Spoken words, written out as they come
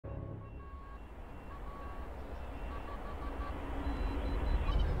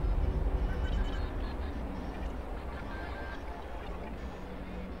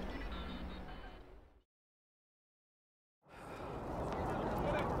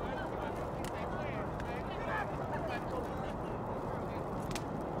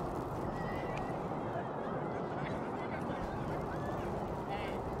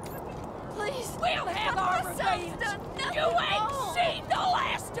Wasteland! You ain't seen the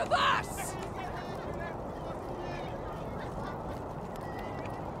last of us!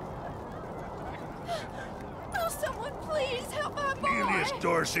 Oh, someone please help my boy! Elias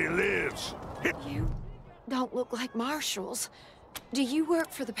Dorsey lives. You don't look like marshals. Do you work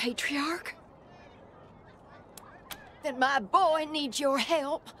for the Patriarch? Then my boy needs your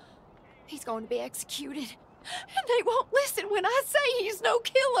help. He's going to be executed. And they won't listen when I say he's no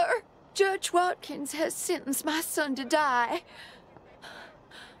killer. Judge Watkins has sentenced my son to die.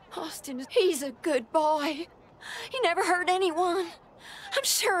 Austin, he's a good boy. He never hurt anyone. I'm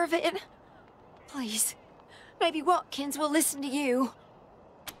sure of it. Please, maybe Watkins will listen to you.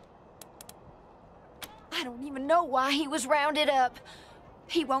 I don't even know why he was rounded up.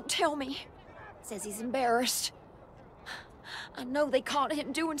 He won't tell me. Says he's embarrassed. I know they caught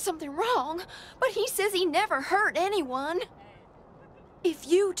him doing something wrong, but he says he never hurt anyone. If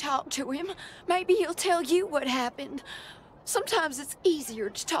you talk to him, maybe he'll tell you what happened. Sometimes it's easier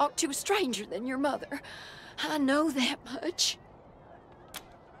to talk to a stranger than your mother. I know that much.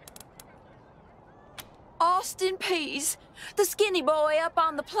 Austin Pease, the skinny boy up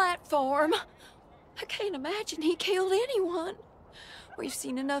on the platform. I can't imagine he killed anyone. We've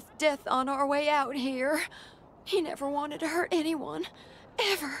seen enough death on our way out here. He never wanted to hurt anyone,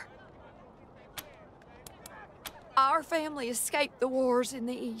 ever. Our family escaped the wars in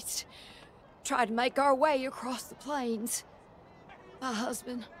the East. Tried to make our way across the plains. My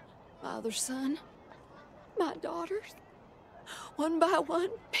husband, my other son, my daughters, one by one,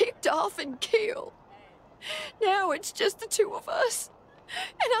 picked off and killed. Now it's just the two of us,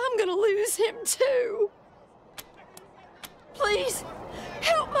 and I'm gonna lose him too. Please,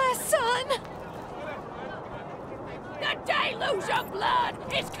 help my son! The deluge of blood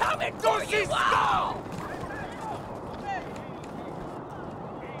is coming for you all!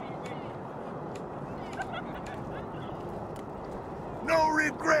 No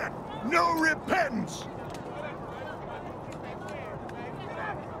regret, no repentance.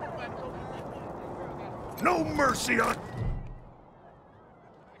 No mercy on...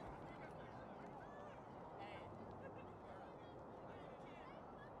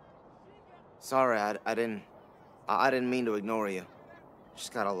 Sorry, I didn't mean to ignore you.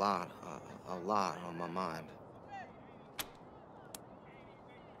 Just got a lot on my mind.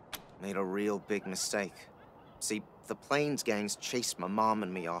 Made a real big mistake. See, the Plains gangs chased my mom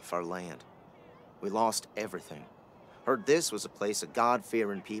and me off our land. We lost everything. Heard this was a place of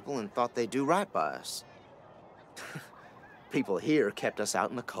God-fearing people and thought they'd do right by us. People here kept us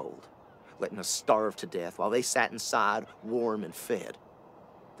out in the cold, letting us starve to death while they sat inside, warm and fed.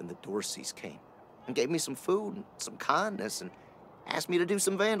 Then the Dorseys came and gave me some food and some kindness and asked me to do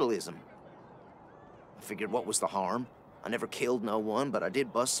some vandalism. I figured what was the harm? I never killed no one, but I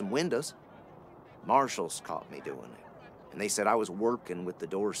did bust some windows. Marshals caught me doing it, and they said I was working with the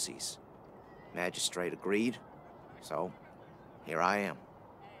Dorseys. Magistrate agreed, so here I am.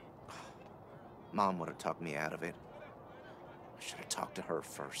 Mom would have talked me out of it. I should have talked to her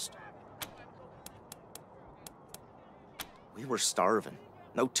first. We were starving.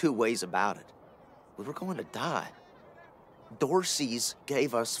 No two ways about it. We were going to die. Dorseys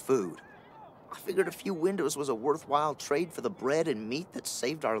gave us food. I figured a few windows was a worthwhile trade for the bread and meat that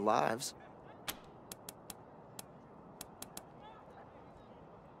saved our lives.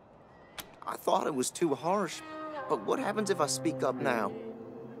 I thought it was too harsh, but what happens if I speak up now?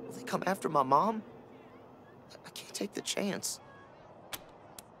 Will they come after my mom? I can't take the chance.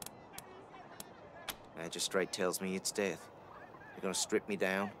 Magistrate tells me it's death. They're gonna strip me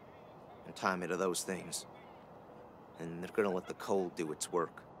down and tie me to those things. And they're gonna let the cold do its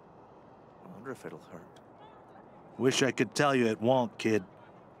work. I wonder if it'll hurt. Wish I could tell you it won't, kid,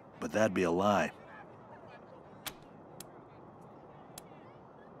 but that'd be a lie.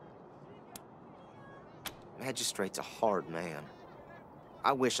 Magistrate's a hard man.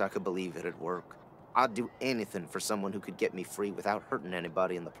 I wish I could believe it'd work. I'd do anything for someone who could get me free without hurting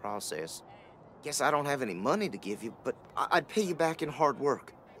anybody in the process. Guess I don't have any money to give you, but I'd pay you back in hard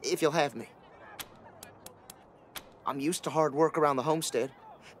work, if you'll have me. I'm used to hard work around the homestead,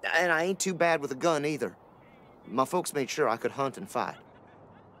 and I ain't too bad with a gun either. My folks made sure I could hunt and fight.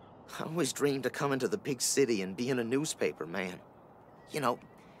 I always dreamed of coming to the big city and being a newspaper man. You know,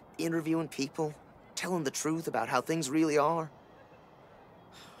 interviewing people, telling the truth about how things really are.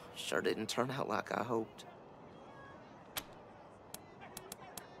 Sure didn't turn out like I hoped.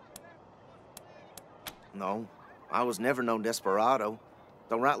 No, I was never no desperado.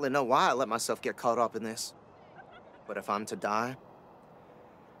 Don't rightly know why I let myself get caught up in this. But if I'm to die,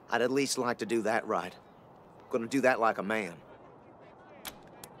 I'd at least like to do that right. Gonna do that like a man.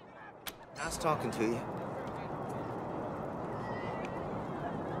 Nice talking to you.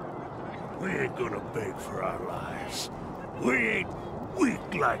 We ain't gonna beg for our lives. We ain't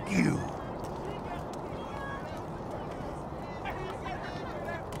weak like you.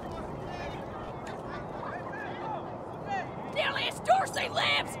 Dillius Dorsey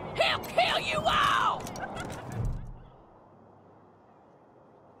lives! He'll kill you all!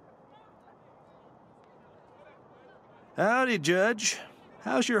 Howdy, Judge.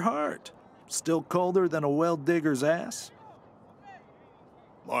 How's your heart? Still colder than a well-digger's ass?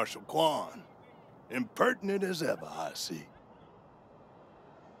 Marshal Quan, impertinent as ever, I see.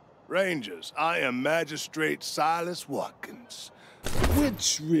 Rangers, I am Magistrate Silas Watkins.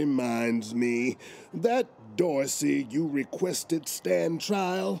 Which reminds me, that Dorsey you requested stand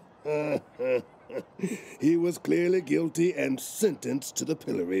trial? He was clearly guilty and sentenced to the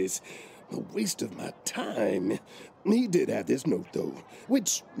pillories. A waste of my time. He did have this note, though,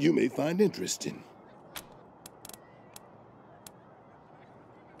 which you may find interesting.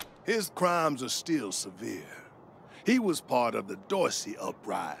 His crimes are still severe. He was part of the Dorsey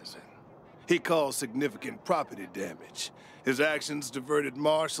uprising. He caused significant property damage. His actions diverted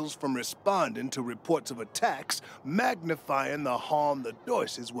marshals from responding to reports of attacks, magnifying the harm the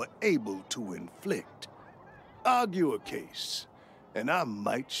Dorseys were able to inflict. Argue a case, and I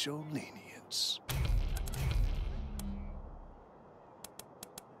might show lenience.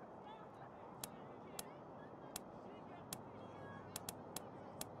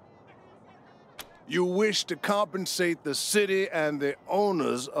 You wish to compensate the city and the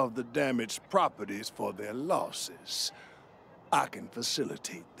owners of the damaged properties for their losses. I can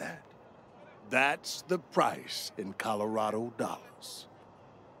facilitate that. That's the price in Colorado dollars.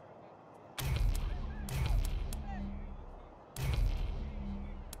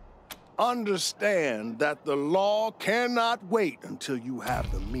 Understand that the law cannot wait until you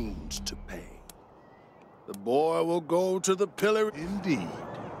have the means to pay. The boy will go to the pillory indeed.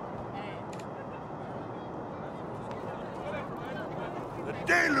 The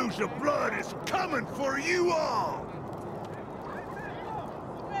deluge of blood is coming for you all!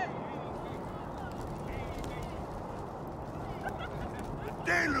 The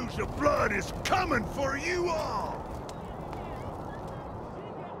deluge of blood is coming for you all!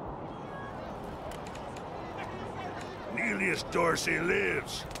 Nelius Dorsey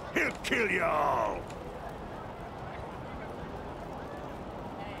lives. He'll kill you all!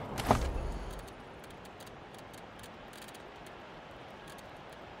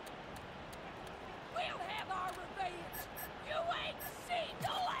 We'll have our revenge! You ain't seen the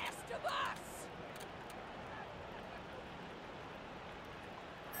last of us!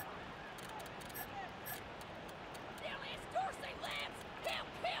 Dillius Dorsey lives!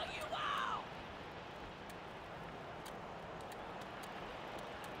 He'll kill you all!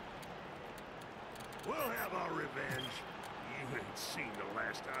 We'll have our revenge. You ain't seen the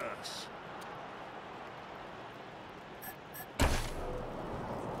last of us.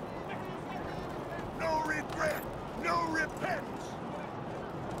 No regret, no repentance.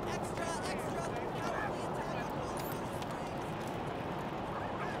 Extra, extra! Cavalry attack on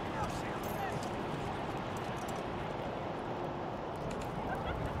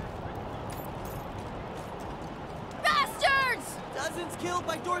Bastards! Dozens killed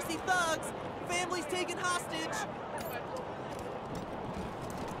by Dorsey thugs! Families taken hostage!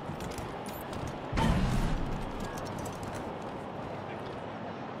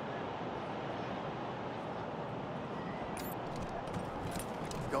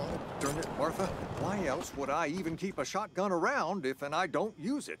 God darn it, Martha. Why else would I even keep a shotgun around if I don't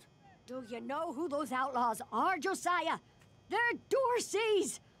use it? Do you know who those outlaws are, Josiah? They're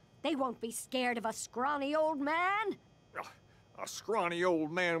Dorseys! They won't be scared of a scrawny old man. A scrawny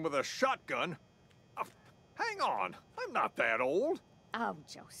old man with a shotgun? Hang on, I'm not that old. Oh,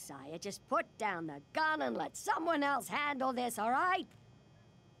 Josiah, just put down the gun and let someone else handle this, all right?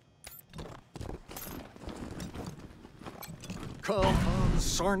 Come,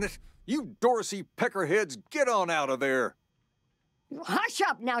 consarn it. You Dorsey peckerheads, get on out of there. Hush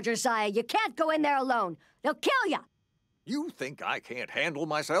up now, Josiah. You can't go in there alone. They'll kill you. You think I can't handle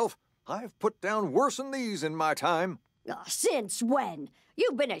myself? I've put down worse than these in my time. Since when?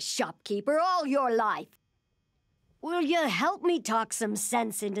 You've been a shopkeeper all your life. Will you help me talk some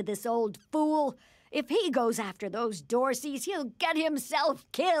sense into this old fool? If he goes after those Dorseys, he'll get himself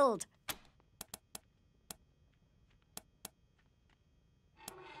killed.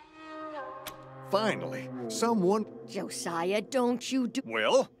 Finally, someone... Josiah, don't you do...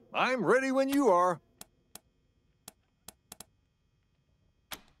 Well, I'm ready when you are.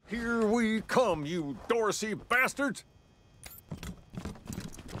 Here we come, you Dorsey bastards!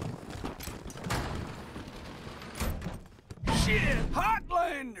 Shit!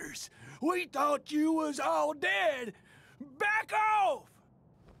 Hotly! offenders. We thought you was all dead. Back off!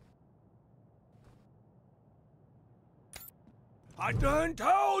 I done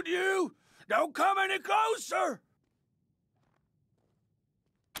told you! Don't come any closer!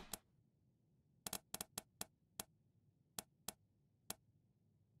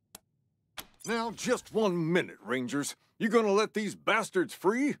 Now, just 1 minute, Rangers. You gonna let these bastards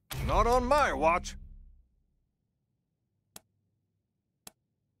free? Not on my watch.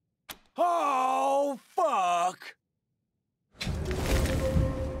 Oh, fuck! Damn!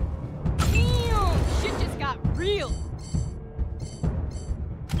 Shit just got real.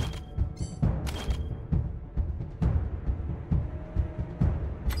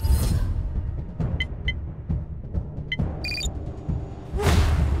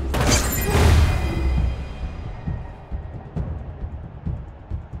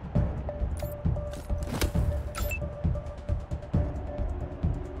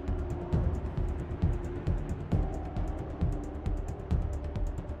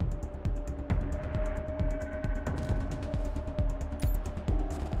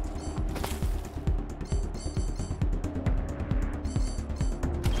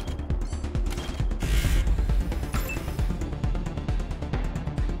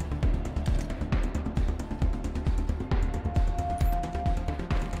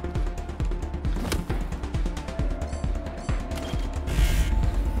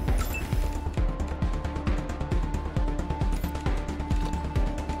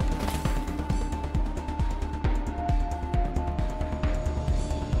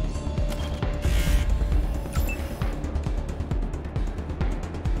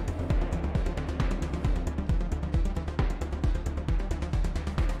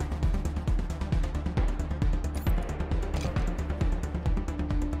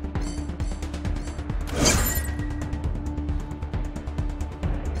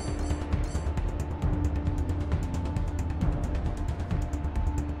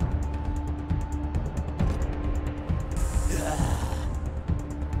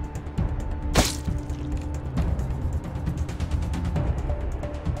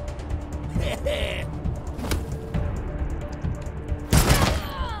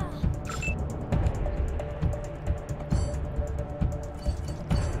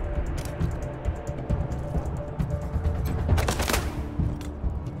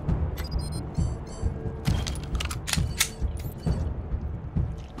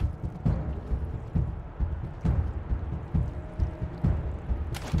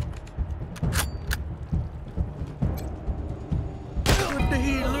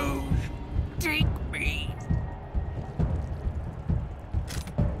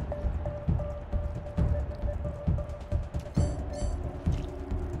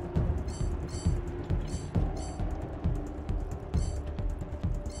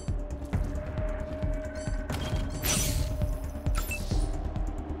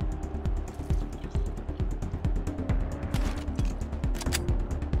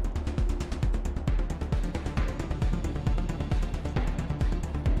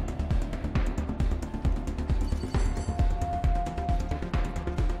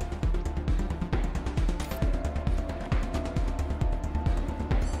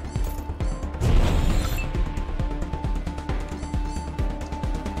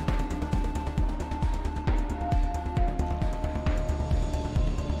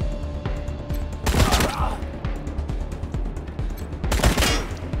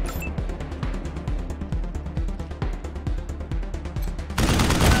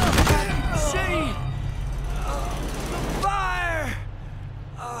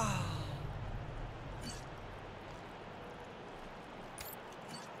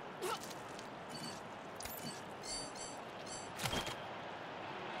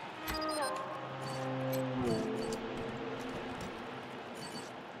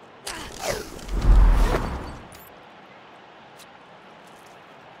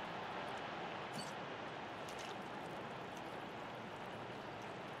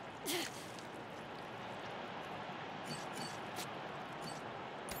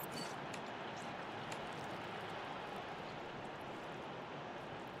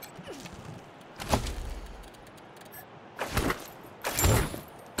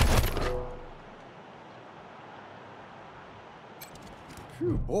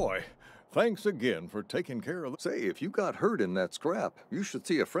 Phew, boy. Thanks again for taking care of... Say, if you got hurt in that scrap, you should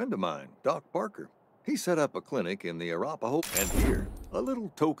see a friend of mine, Doc Parker. He set up a clinic in the Arapahoe, and here, a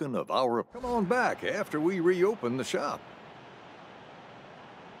little token of our... Come on back after we reopen the shop.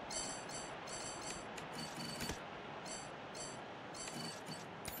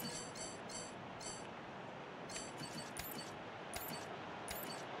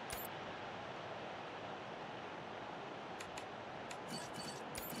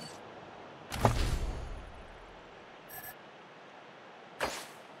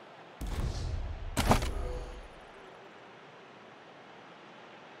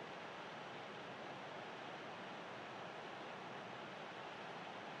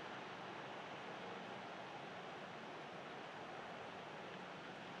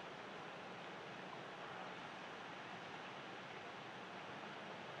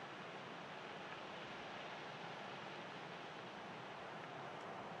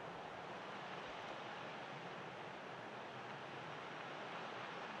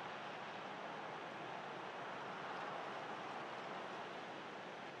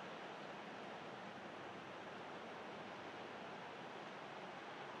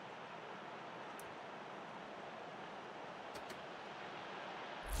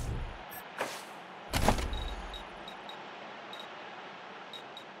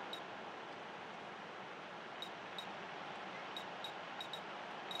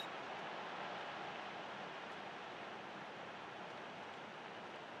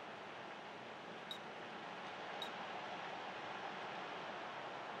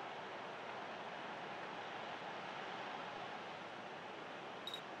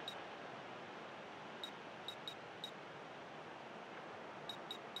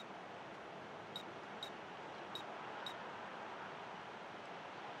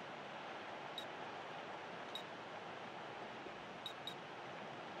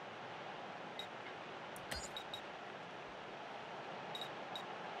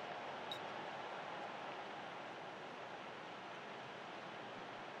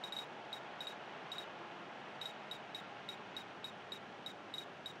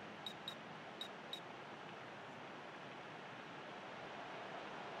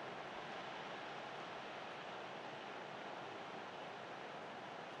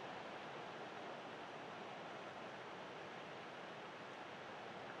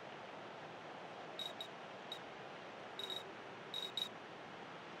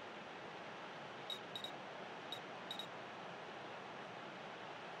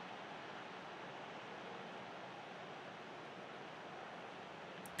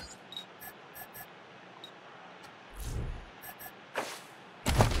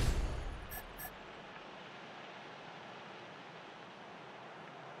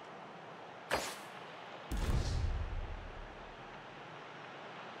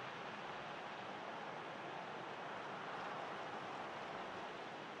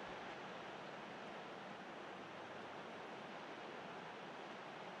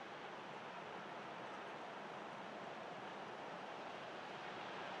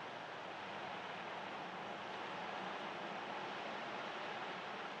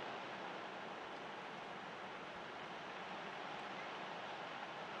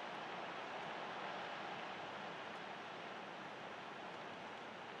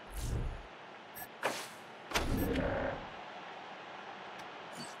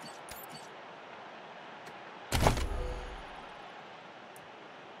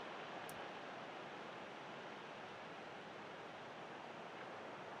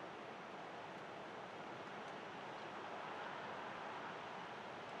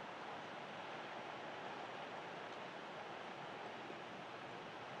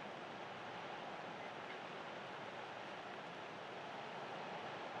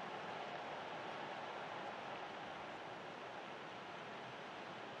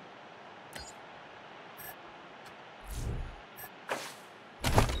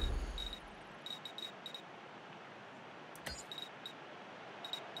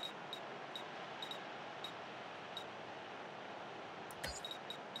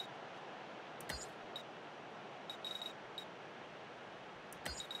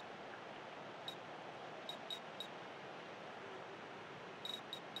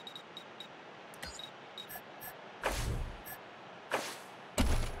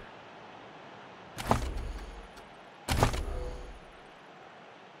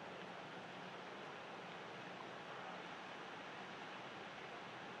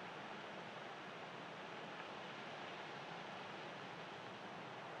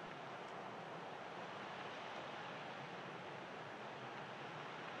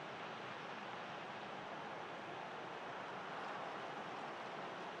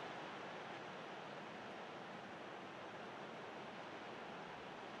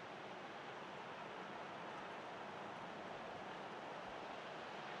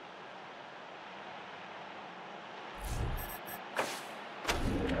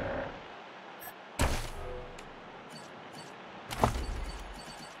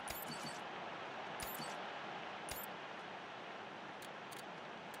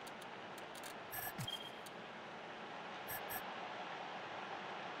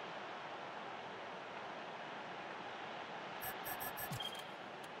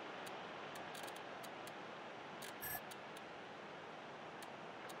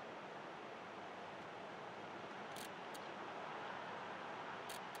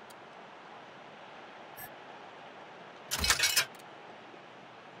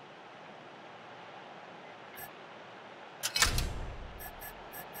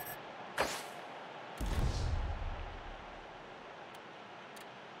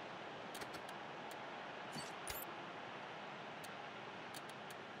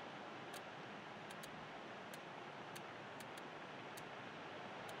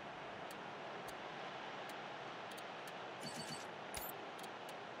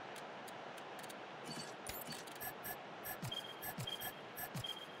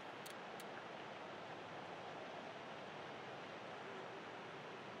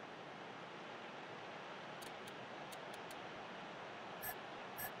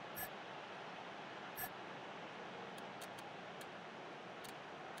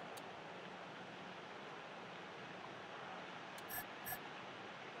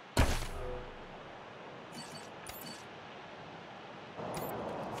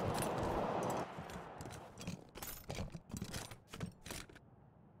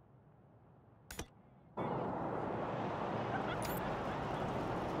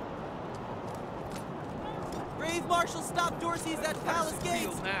 Marshal stop Dorsey's at Palace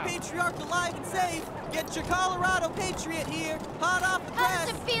Gates. Patriarch alive and safe. Get your Colorado Patriot here. Hot off the How press.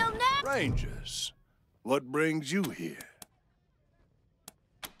 does it feel now? Rangers, what brings you here?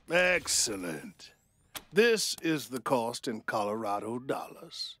 Excellent. This is the cost in Colorado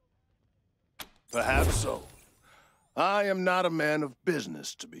dollars. Perhaps so. I am not a man of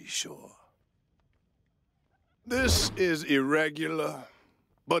business, to be sure. This is irregular,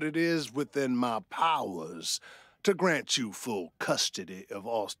 but it is within my powers to grant you full custody of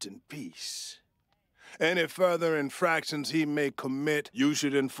Austin Peace. Any further infractions he may commit, you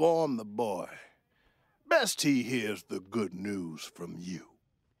should inform the boy. Best he hears the good news from you.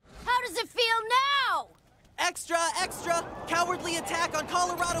 How does it feel now? Extra, extra! Cowardly attack on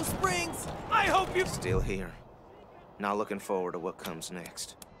Colorado Springs! I hope you... Still here. Not looking forward to what comes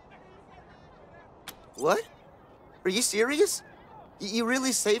next. What? Are you serious? You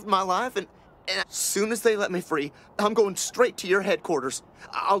really saved my life, and as soon as they let me free, I'm going straight to your headquarters.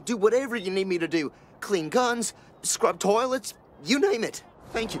 I'll do whatever you need me to do. Clean guns, scrub toilets, you name it.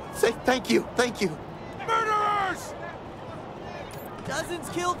 Thank you. Thank you. Thank you. Murderers! Dozens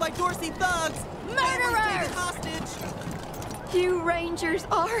killed by Dorsey thugs! Murderers! Families taken hostage! You Rangers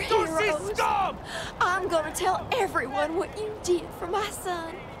are Dorsey heroes. scum! I'm gonna tell everyone what you did for my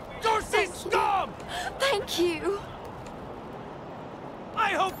son. Dorsey Thank you. scum! Thank you.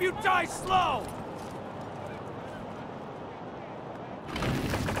 I hope you die slow!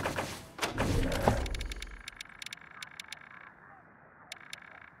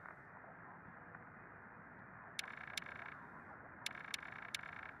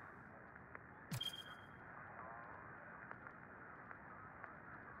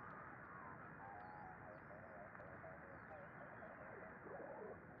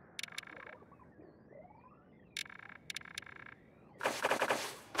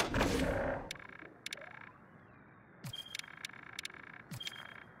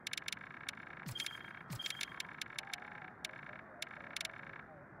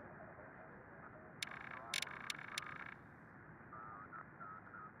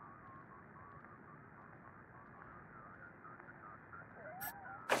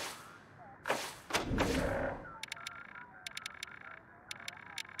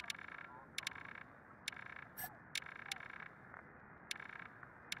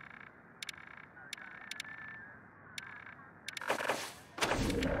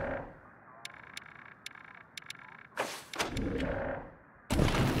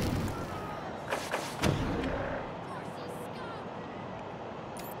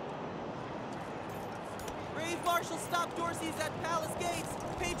 Brave Marshal stop Dorsey's at Palace Gates.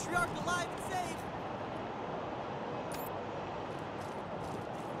 Patriarch alive and safe.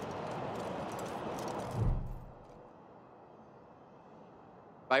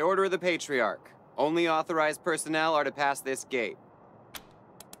 By order of the Patriarch, only authorized personnel are to pass this gate.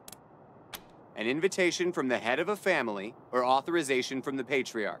 An invitation from the head of a family or authorization from the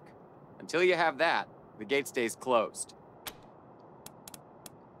Patriarch. Until you have that, the gate stays closed.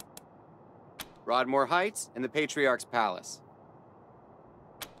 Broadmoor Heights and the Patriarch's Palace.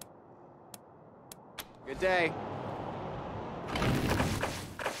 Good day.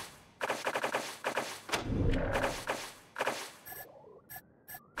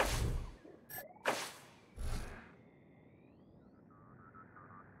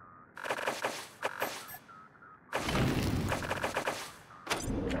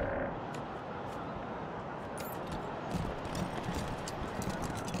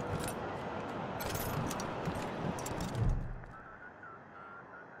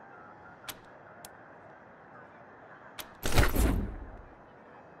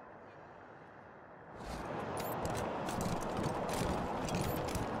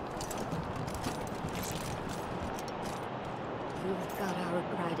 You've got our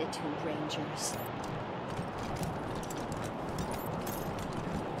gratitude, Rangers.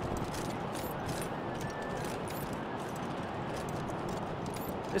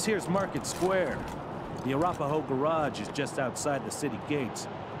 This here's Market Square. The Arapahoe Garage is just outside the city gates.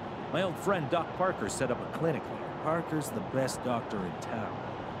 My old friend Doc Parker set up a clinic there. Parker's the best doctor in town.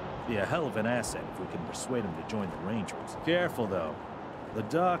 Be a hell of an asset if we can persuade him to join the Rangers. Careful, though. The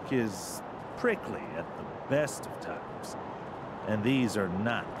Doc is prickly at the best of times. And these are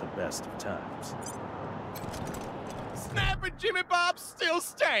not the best of times. Snap and Jimmy Bob's still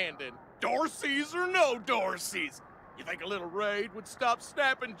standing. Dorseys or no Dorseys. You think a little raid would stop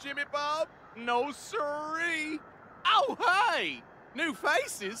Snap and Jimmy Bob? No siree. Oh, hey! New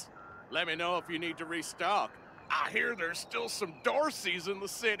faces? Let me know if you need to restock. I hear there's still some Dorseys in the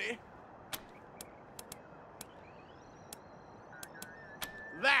city.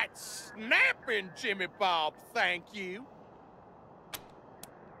 That That's snapping, Jimmy Bob, thank you.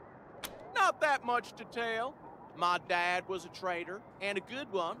 Not that much to tell. My dad was a trader, and a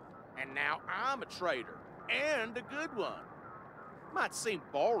good one. And now I'm a trader, and a good one. Might seem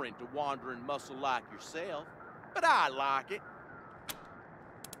boring to wandering muscle like yourself, but I like it.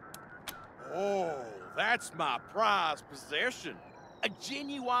 Oh, that's my prized possession. A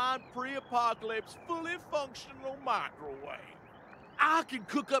genuine pre-apocalypse, fully functional microwave. I can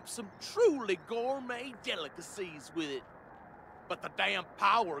cook up some truly gourmet delicacies with it. But the damn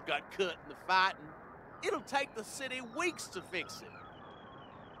power got cut in the fighting. It'll take the city weeks to fix it.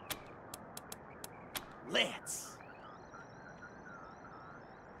 Let's.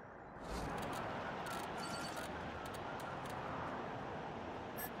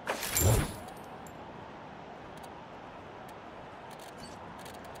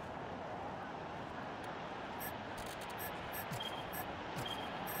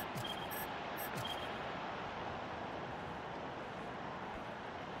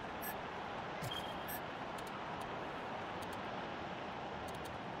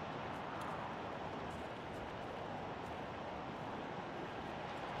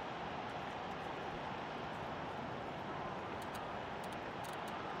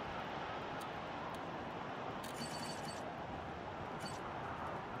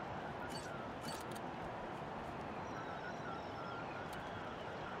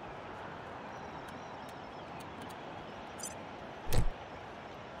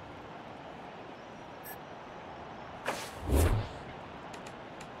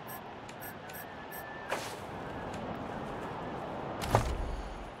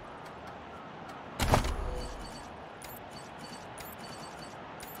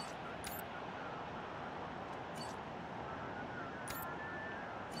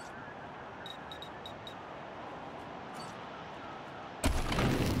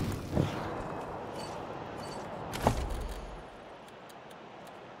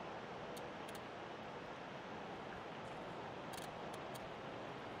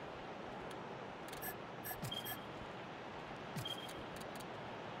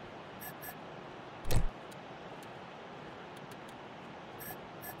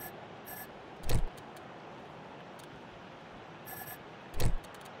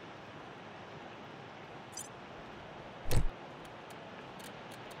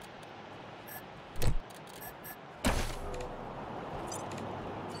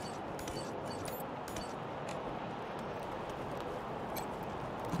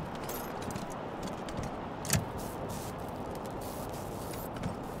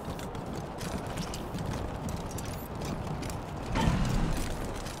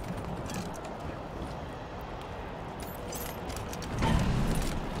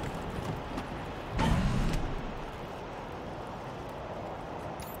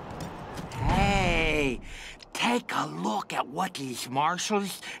 Take a look at what these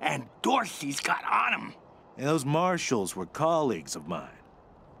marshals and Dorsey's got on them. Those marshals were colleagues of mine.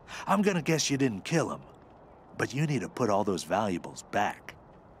 I'm gonna guess you didn't kill them, but you need to put all those valuables back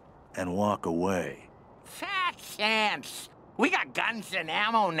and walk away. Fat chance. We got guns and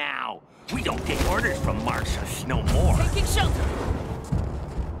ammo now. We don't get orders from marshals no more. Taking shelter.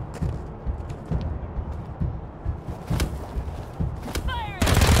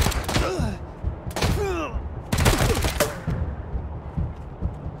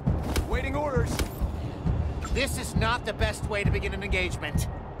 Waiting orders. This is not the best way to begin an engagement.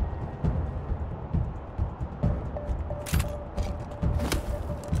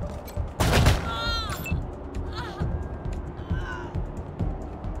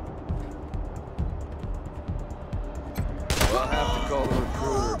 I'll have to call the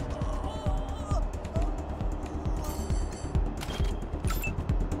recruiter.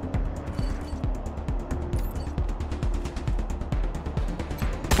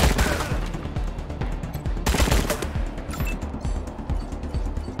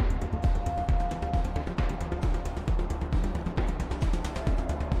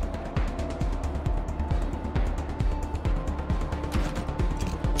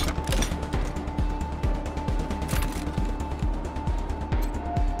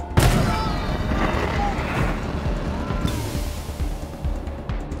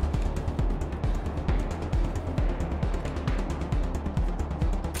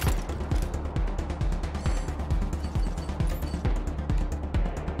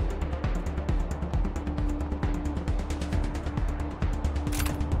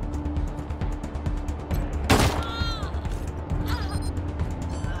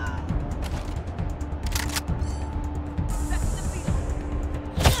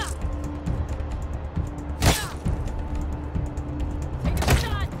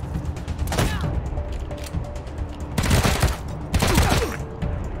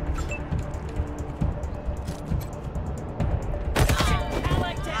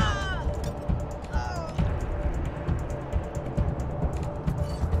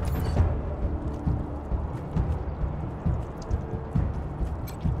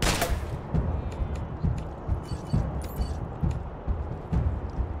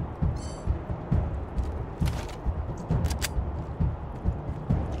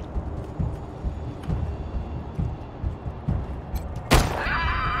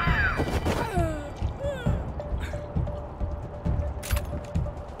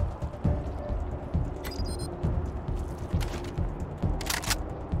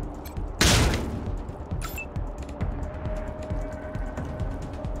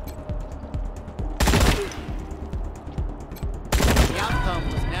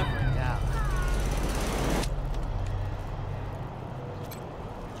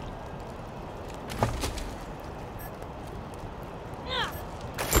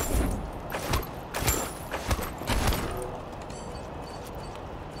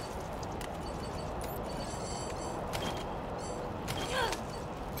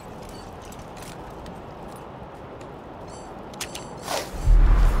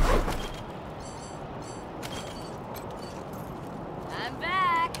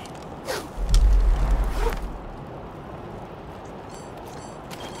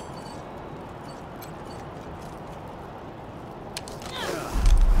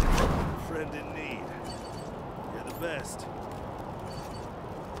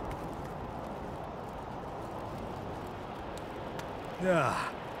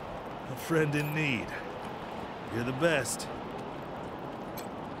 Ah, a friend in need. You're the best.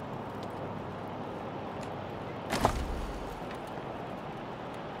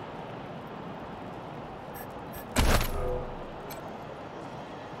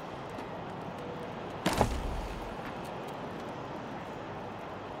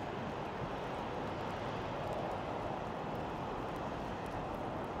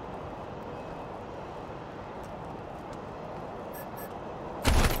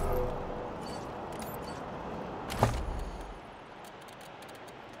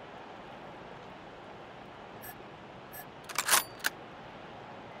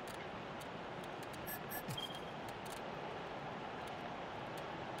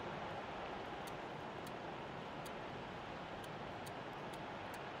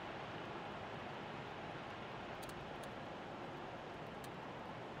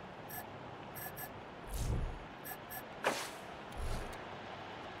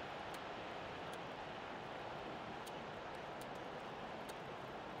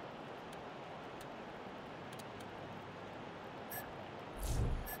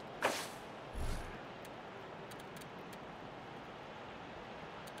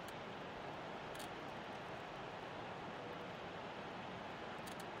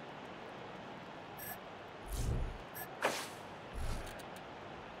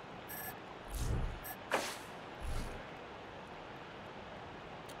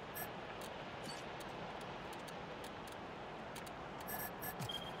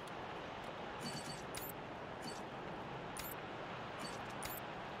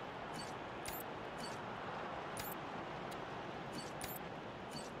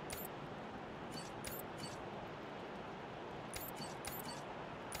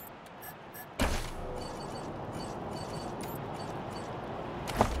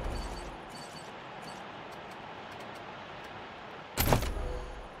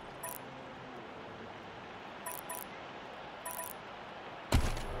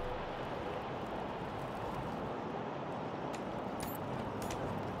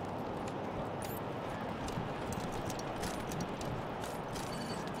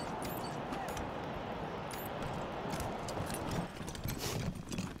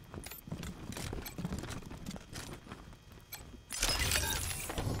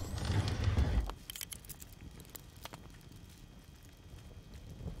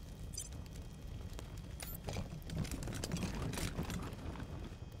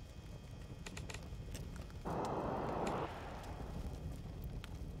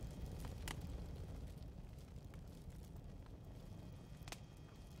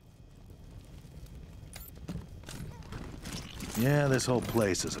 Yeah, this whole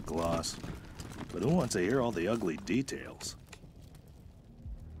place is a gloss. But who wants to hear all the ugly details?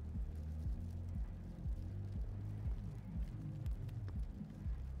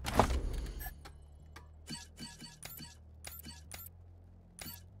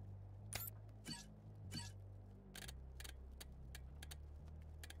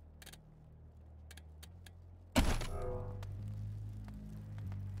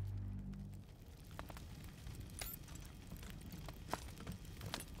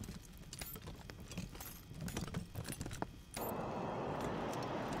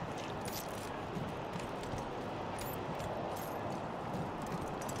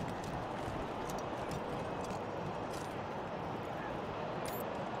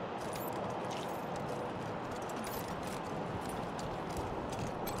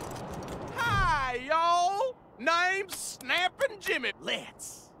 Hi, y'all! Name's Snappin' Jimmy.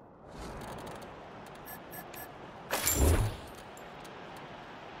 Let's.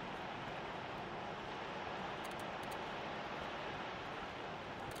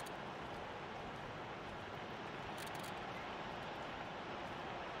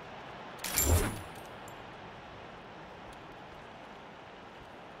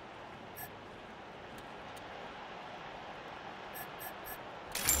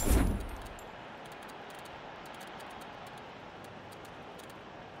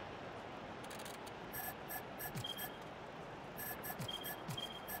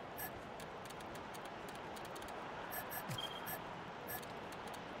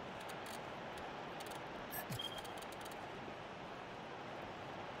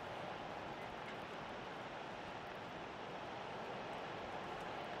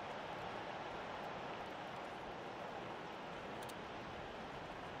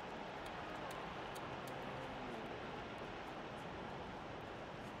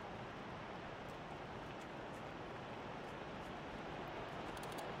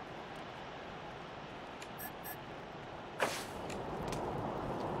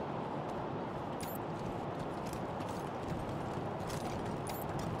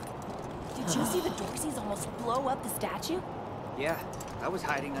 Did you see the Dorseys almost blow up the statue? Yeah, I was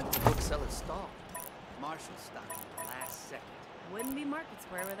hiding under the bookseller's stall. Marshall stopped me last second. Wouldn't be Market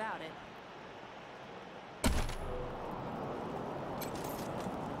Square without it.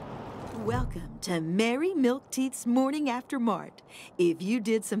 Welcome to Mary Milkteeth's Morning After Mart. If you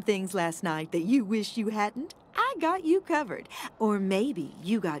did some things last night that you wish you hadn't, I got you covered. Or maybe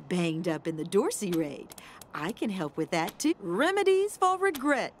you got banged up in the Dorsey raid. I can help with that too. Remedies for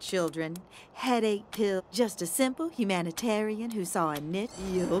regret, children. Headache pill. Just a simple humanitarian who saw a niche.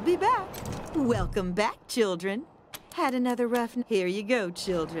 You'll be back. Welcome back, children. Had another rough night. Here you go,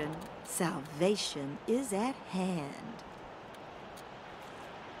 children. Salvation is at hand.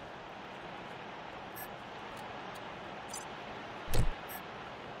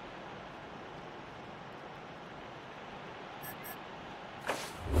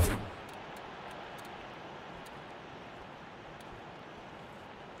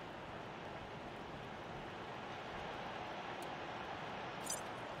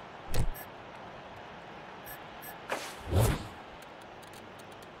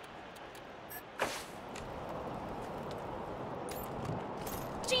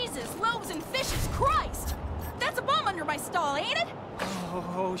 Jesus, loaves and fishes, Christ! That's a bomb under my stall, ain't it?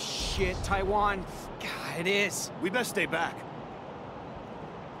 Oh, shit, Taiwan. God, it is. We best stay back.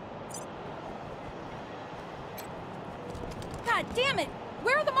 God damn it!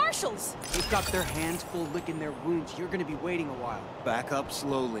 Where are the marshals? They've got their hands full licking their wounds. You're gonna be waiting a while. Back up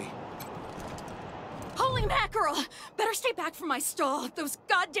slowly. Holy mackerel! Better stay back from my stall. Those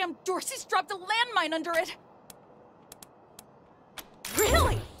goddamn Dorseys dropped a landmine under it.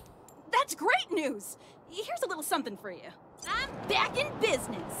 Really? That's great news! Here's a little something for you. I'm back in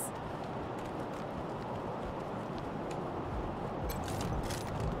business!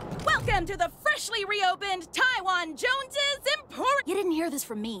 Welcome to the freshly reopened Taiwan Jones's Emporium! You didn't hear this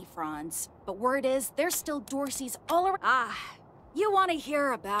from me, Franz, but word is there's still Dorseys all around. Ah, you want to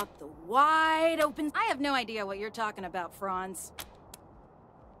hear about the wide open... I have no idea what you're talking about, Franz.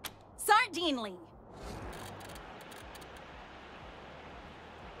 Sardinely.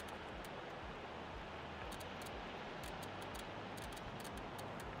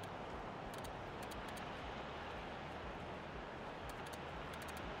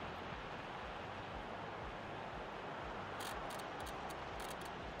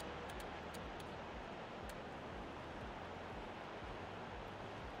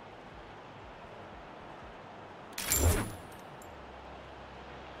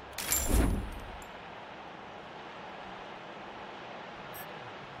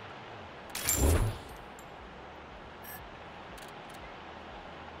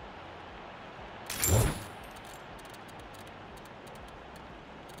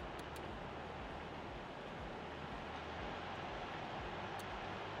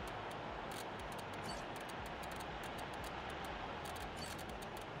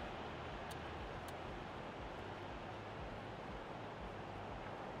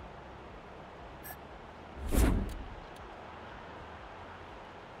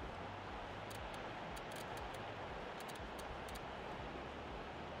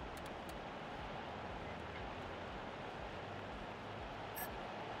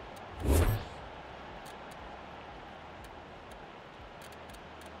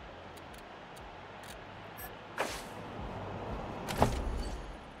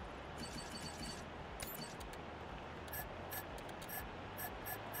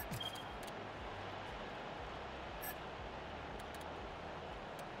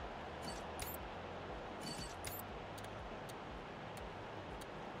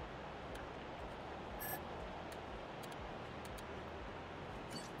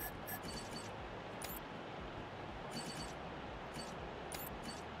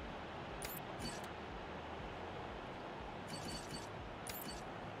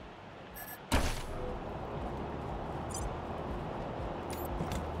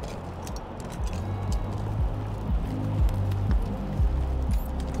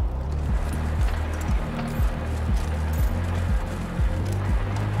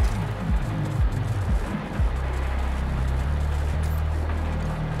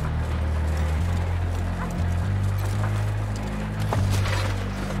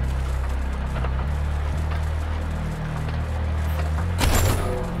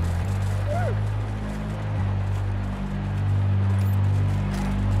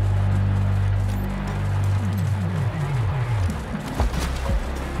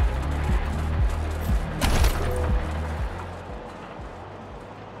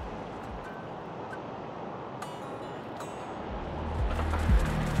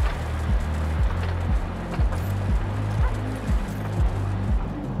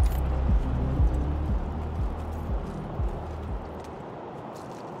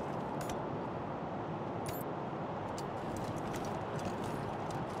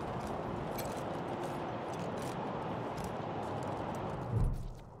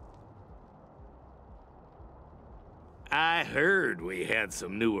 I heard we had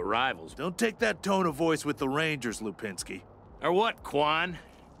some new arrivals. Don't take that tone of voice with the Rangers, Lupinski. Or what, Quan?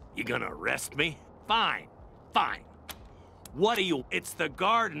 You gonna arrest me? Fine, fine. What are you? It's the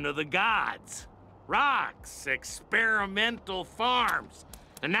Garden of the Gods. Rocks, experimental farms.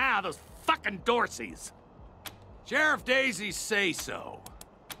 And now those fucking Dorseys. Sheriff Daisy say so.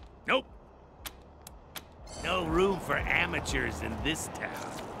 Nope. No room for amateurs in this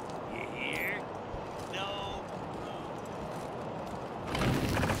town. You hear? No room.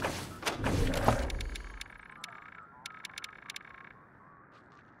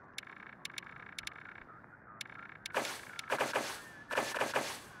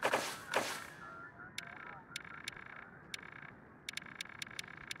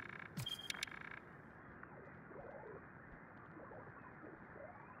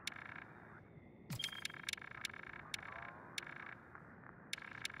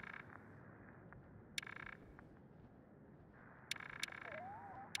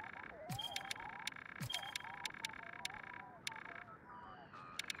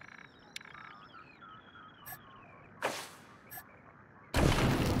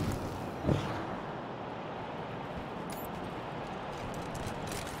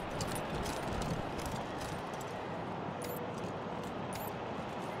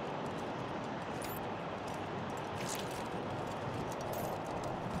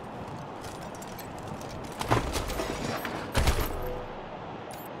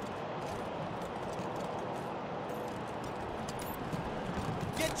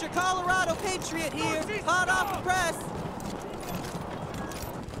 Get your Colorado Patriot here, hot off the press.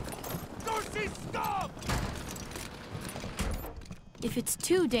 Dorsey, stop! If it's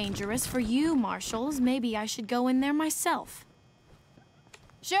too dangerous for you, Marshals, maybe I should go in there myself.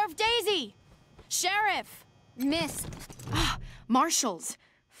 Sheriff Daisy! Sheriff! Miss. Marshals!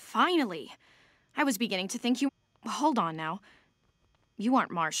 Finally! I was beginning to think you... Hold on now. You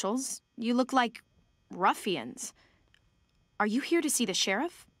aren't marshals. You look like ruffians. Are you here to see the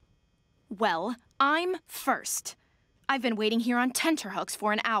sheriff? Well, I'm first. I've been waiting here on tenterhooks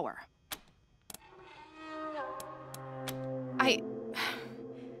for an hour.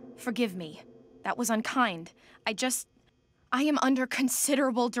 Forgive me. That was unkind. I am under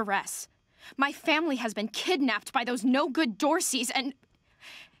considerable duress. My family has been kidnapped by those no-good Dorseys,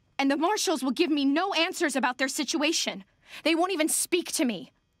 and the marshals will give me no answers about their situation. They won't even speak to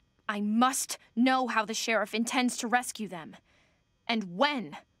me. I must know how the sheriff intends to rescue them. And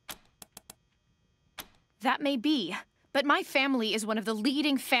when. That may be, but my family is one of the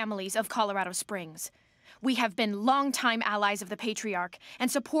leading families of Colorado Springs. We have been longtime allies of the Patriarch and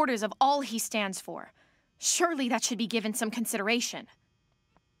supporters of all he stands for. Surely that should be given some consideration.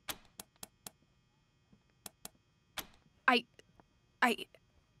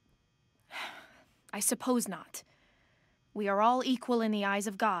 I suppose not. We are all equal in the eyes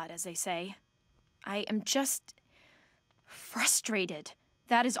of God, as they say. I am just frustrated.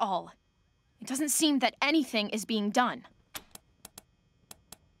 That is all. It doesn't seem that anything is being done.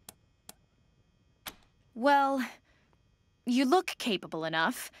 Well, you look capable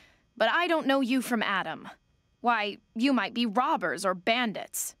enough, but I don't know you from Adam. Why, you might be robbers or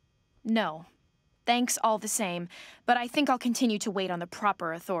bandits. No. Thanks all the same, but I think I'll continue to wait on the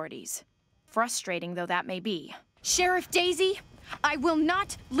proper authorities. Frustrating though that may be. Sheriff Daisy, I will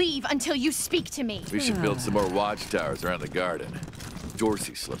not leave until you speak to me. We should build some more watchtowers around the garden.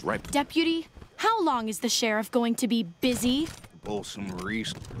 Dorsey slipped right... Deputy, how long is the sheriff going to be busy? Pull some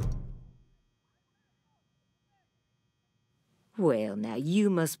reese. Well, now you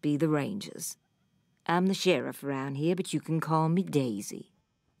must be the Rangers. I'm the sheriff around here, but you can call me Daisy.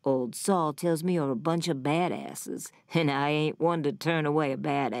 Old Saul tells me you're a bunch of badasses, and I ain't one to turn away a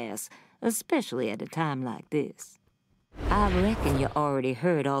badass, especially at a time like this. I reckon you already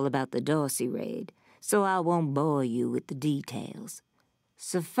heard all about the Dorsey raid, so I won't bore you with the details.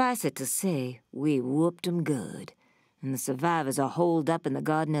 Suffice it to say, we whooped 'em good, and the survivors are holed up in the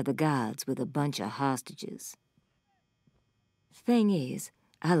Garden of the Gods with a bunch of hostages. Thing is,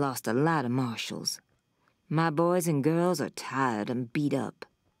 I lost a lot of marshals. My boys and girls are tired and beat up.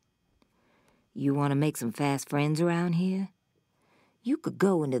 You want to make some fast friends around here? You could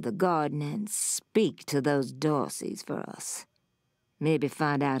go into the garden and speak to those Dorseys for us. Maybe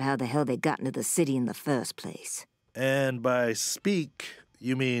find out how the hell they got into the city in the first place. And by speak,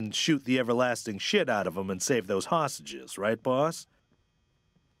 you mean shoot the everlasting shit out of them and save those hostages, right, boss?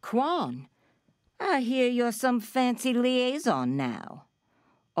 Quan, I hear you're some fancy liaison now.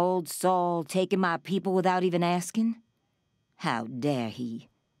 Old Saul taking my people without even asking? How dare he?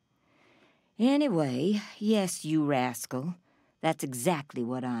 Anyway, yes, you rascal. That's exactly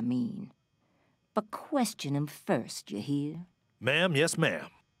what I mean. But question him first, you hear? Ma'am, yes, ma'am.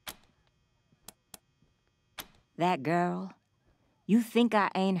 That girl, you think I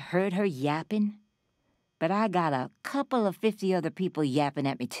ain't heard her yapping? But I got a couple of 50 other people yapping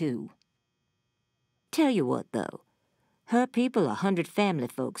at me, too. Tell you what, though. Her people are 100 family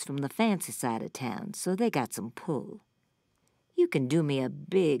folks from the fancy side of town, so they got some pull. You can do me a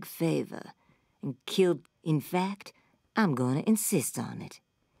big favor and kill... In fact, I'm gonna insist on it.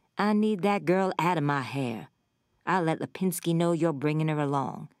 I need that girl out of my hair. I'll let Lipinski know you're bringing her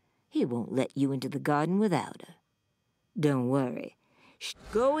along. He won't let you into the garden without her. Don't worry.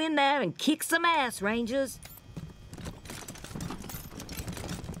 Go in there and kick some ass, Rangers.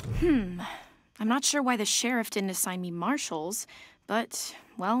 I'm not sure why the sheriff didn't assign me marshals, but,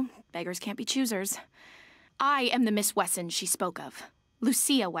 well, beggars can't be choosers. I am the Miss Wesson she spoke of.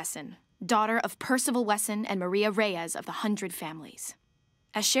 Lucia Wesson, daughter of Percival Wesson and Maria Reyes of the 100 Families.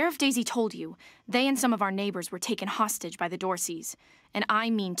 As Sheriff Daisy told you, they and some of our neighbors were taken hostage by the Dorseys, and I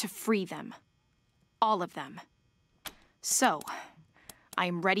mean to free them. All of them. So, I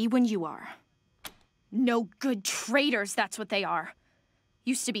am ready when you are. No good traitors, that's what they are.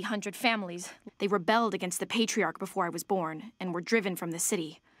 Used to be 100 Families. They rebelled against the Patriarch before I was born, and were driven from the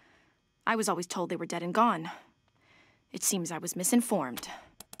city. I was always told they were dead and gone. It seems I was misinformed.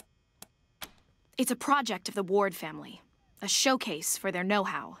 It's a project of the Ward family, a showcase for their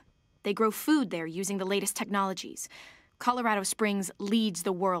know-how. They grow food there using the latest technologies. Colorado Springs leads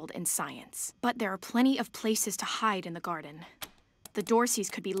the world in science. But there are plenty of places to hide in the garden. The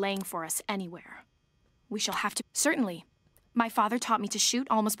Dorseys could be laying for us anywhere. We shall have to... Certainly. My father taught me to shoot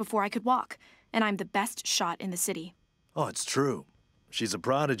almost before I could walk, and I'm the best shot in the city. Oh, it's true. She's a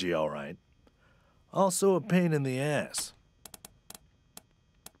prodigy, all right. Also a pain in the ass.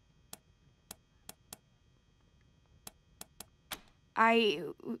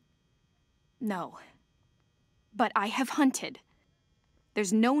 No. But I have hunted.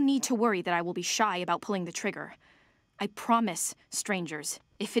 There's no need to worry that I will be shy about pulling the trigger. I promise, strangers,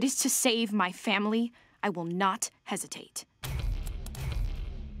 if it is to save my family, I will not hesitate.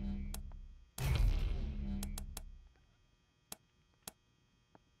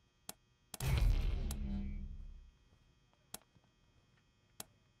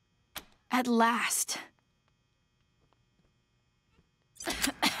 At last.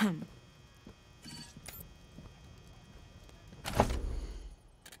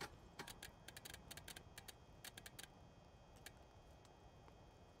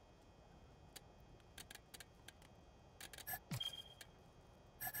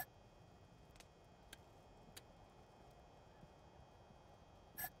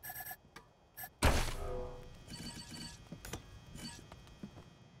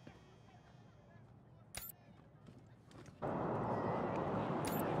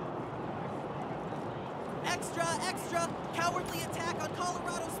 Extra, extra! Cowardly attack on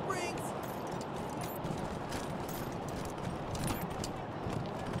Colorado Springs!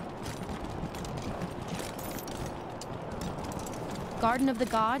 Garden of the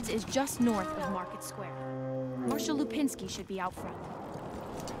Gods is just north of Market Square. Marshal Lipinski should be out front.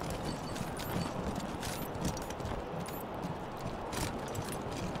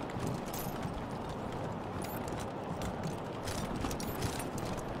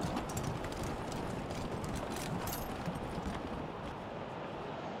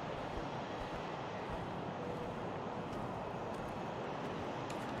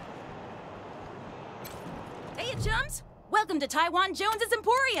 Hey, chums! Welcome to Taiwan Jones's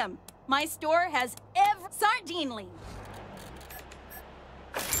Emporium. My store has every sardine lean.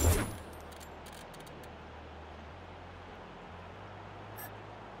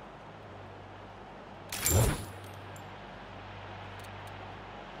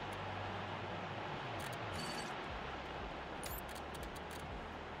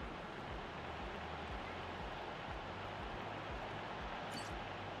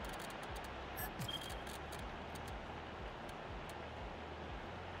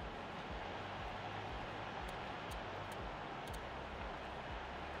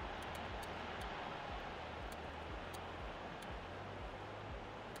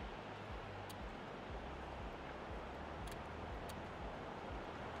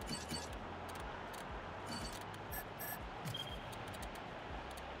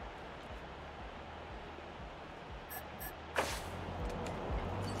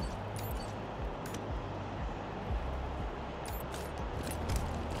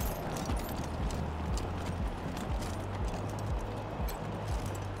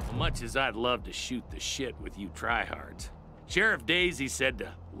 Much as I'd love to shoot the shit with you tryhards, Sheriff Daisy said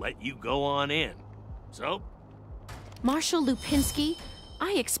to let you go on in. So? Marshal Lipinski,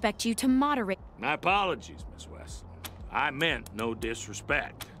 I expect you to moderate. My apologies, Miss Wesson. I meant no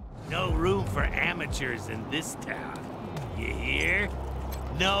disrespect. No room for amateurs in this town. You hear?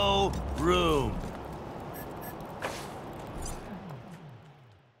 No room.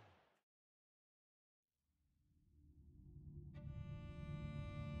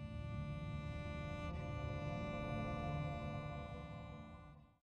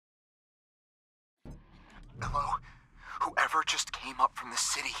 Hello? Whoever just came up from the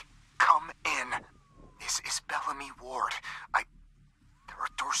city, come in. This is Bellamy Ward. There are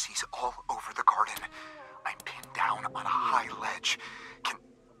Dorseys all over the garden. I'm pinned down on a high ledge. Can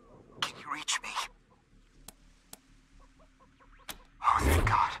you reach me? Oh, thank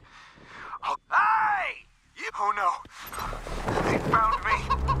God. Hey! Oh no! They found me!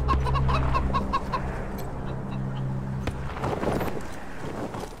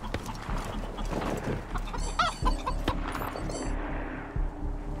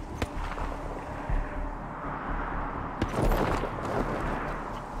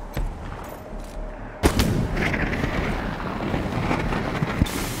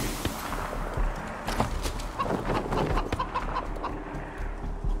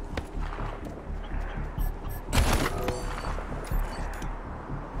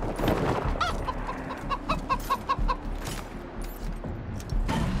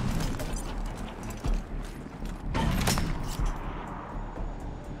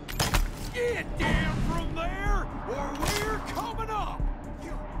 Get down from there, or we're coming up!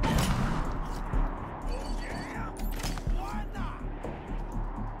 Oh yeah? Why not?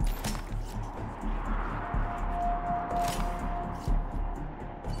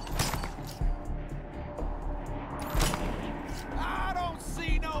 I don't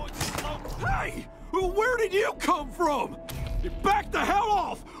see no explosion. Hey! Where did you come from? Back the hell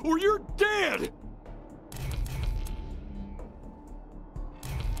off, or you're dead!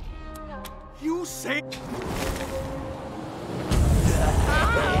 You say...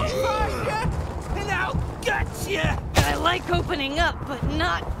 And I'll gut ya! I like opening up, but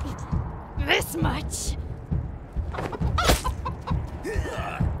not this much.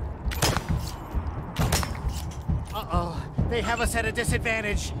 Uh-oh. They have us at a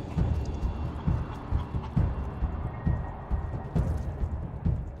disadvantage.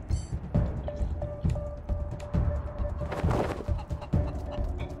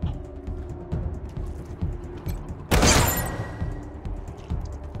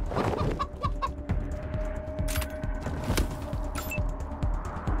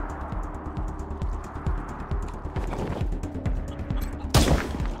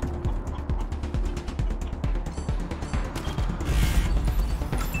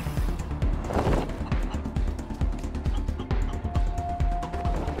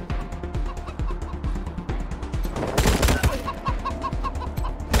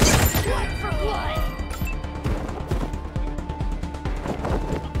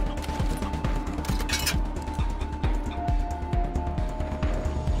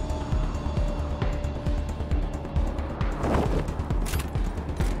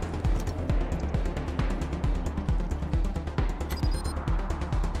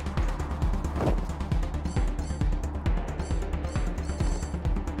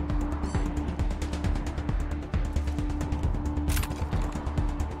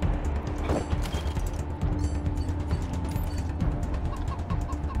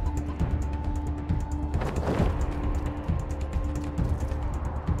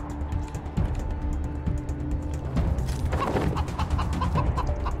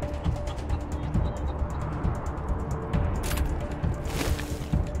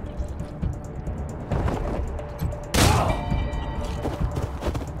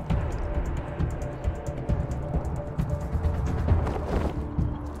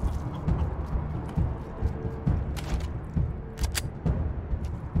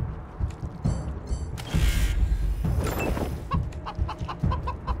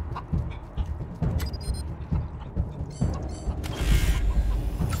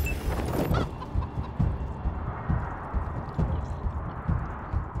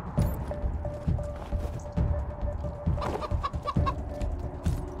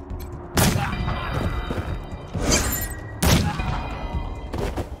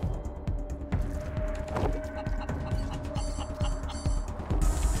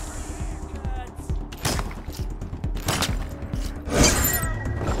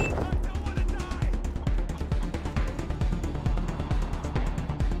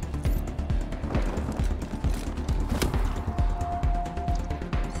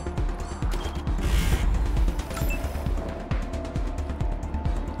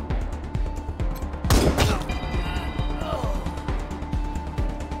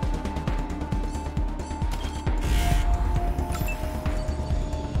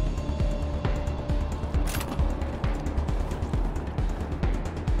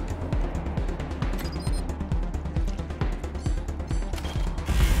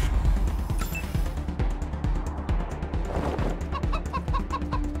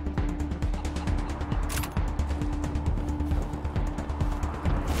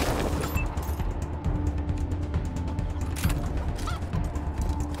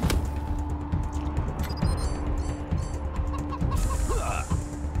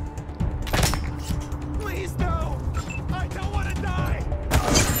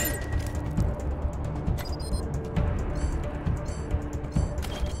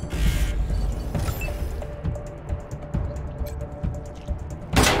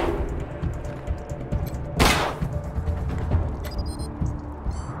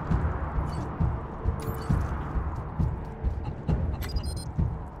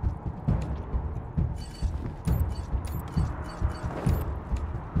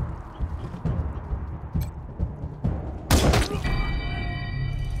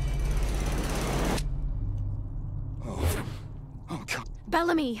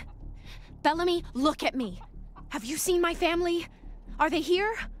 Bellamy! Bellamy, look at me. Have you seen my family? Are they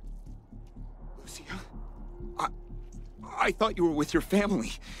here? Lucia, I thought you were with your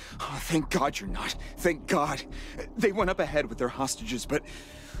family. Oh, thank God you're not. Thank God. They went up ahead with their hostages, but...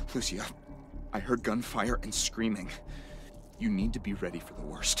 Lucia, I heard gunfire and screaming. You need to be ready for the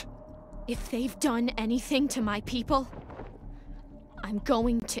worst. If they've done anything to my people, I'm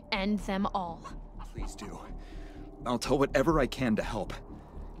going to end them all. Please do. I'll tell whatever I can to help.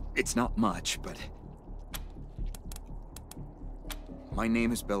 It's not much, but... My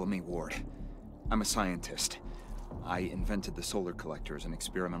name is Bellamy Ward. I'm a scientist. I invented the solar collectors and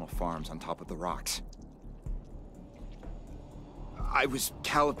experimental farms on top of the rocks. I was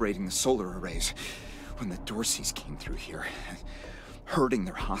calibrating the solar arrays when the Dorseys came through here, herding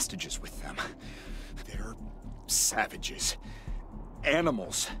their hostages with them. They're savages.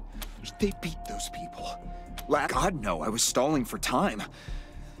 Animals. They beat those people. God, no, I was stalling for time.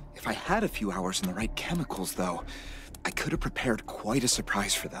 If I had a few hours and the right chemicals, though, I could have prepared quite a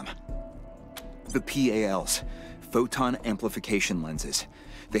surprise for them. The PALs, photon amplification lenses.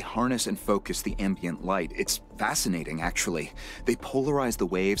 They harness and focus the ambient light. It's fascinating, actually. They polarize the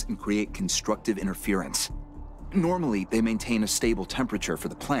waves and create constructive interference. Normally, they maintain a stable temperature for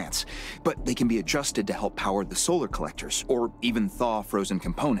the plants, but they can be adjusted to help power the solar collectors, or even thaw frozen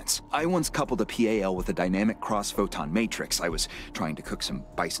components. I once coupled a PAL with a dynamic cross-photon matrix. I was trying to cook some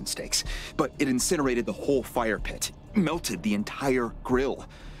bison steaks, but it incinerated the whole fire pit, melted the entire grill.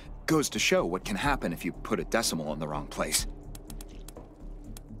 Goes to show what can happen if you put a decimal in the wrong place.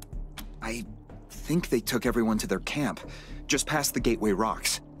 I think they took everyone to their camp, just past the Gateway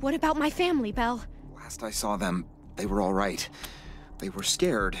Rocks. What about my family, Belle? Last I saw them, they were all right. They were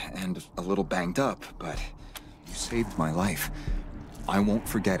scared and a little banged up, but you saved my life. I won't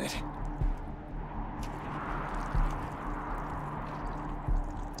forget it.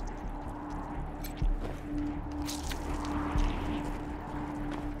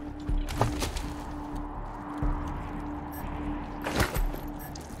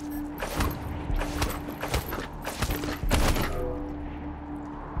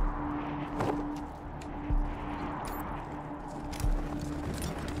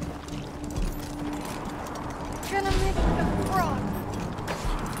 Gonna make a frog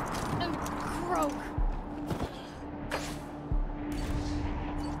and croak.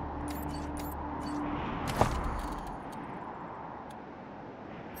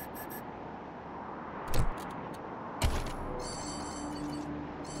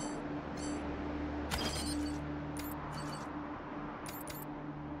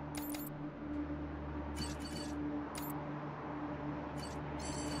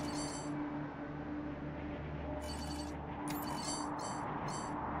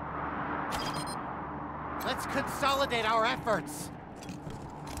 Let's consolidate our efforts.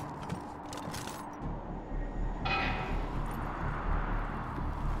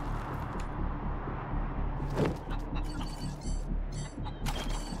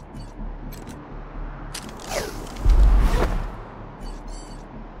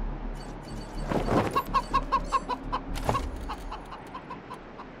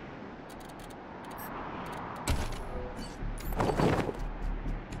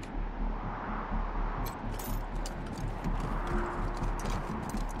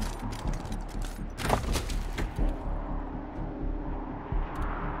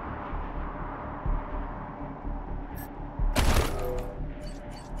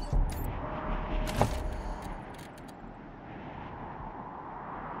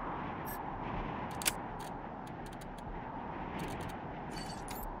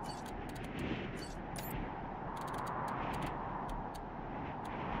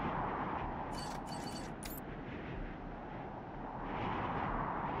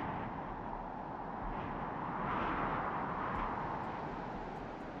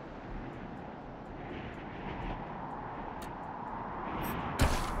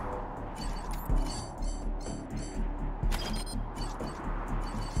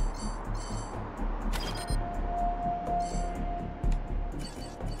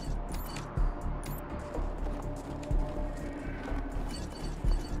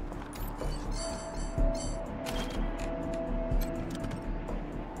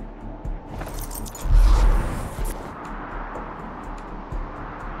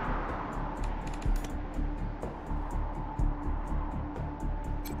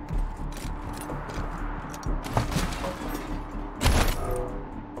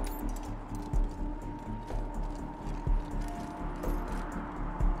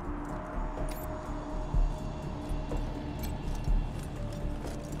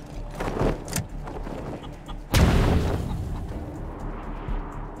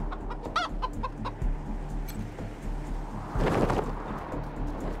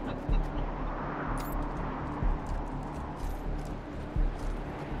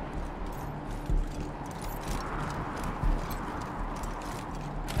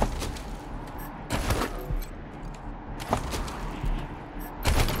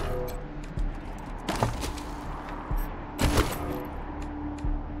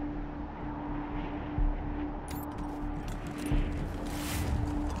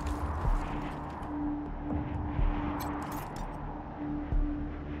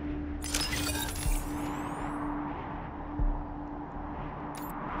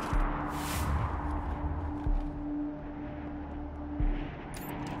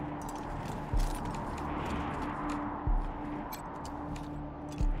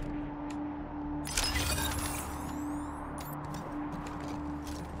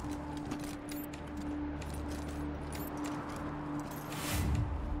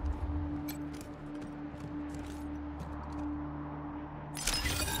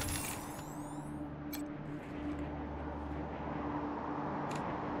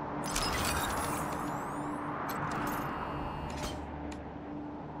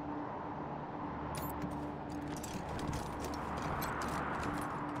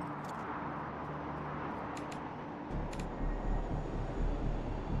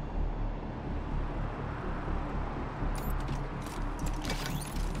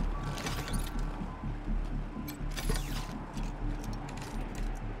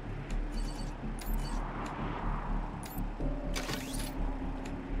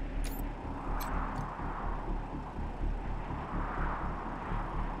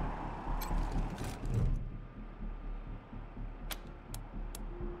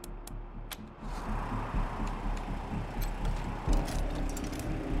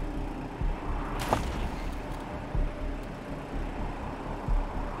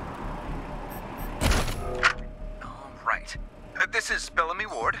 Right. This is Bellamy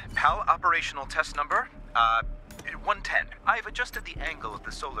Ward, PAL operational test number, 110. I've adjusted the angle of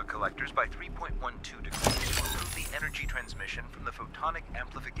the solar collectors by 3.12 degrees to improve the energy transmission from the photonic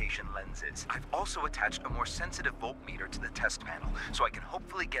amplification lenses. I've also attached a more sensitive voltmeter to the test panel, so I can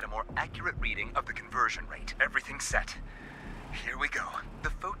hopefully get a more accurate reading of the conversion rate. Everything's set. Here we go. The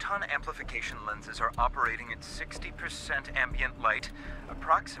photon amplification lenses are operating at 60% ambient light,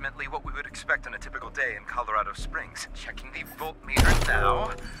 approximately what we would expect on a typical day in Colorado Springs. Checking the voltmeter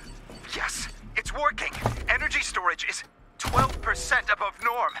now. Yes, it's working. Energy storage is 12% above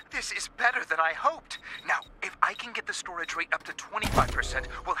norm. This is better than I hoped. Now, if I can get the storage rate up to 25%,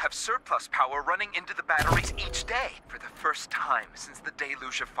 we'll have surplus power running into the batteries each day. For the first time since the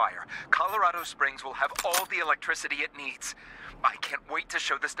deluge of fire, Colorado Springs will have all the electricity it needs. I can't wait to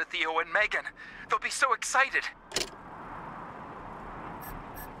show this to Theo and Megan. They'll be so excited.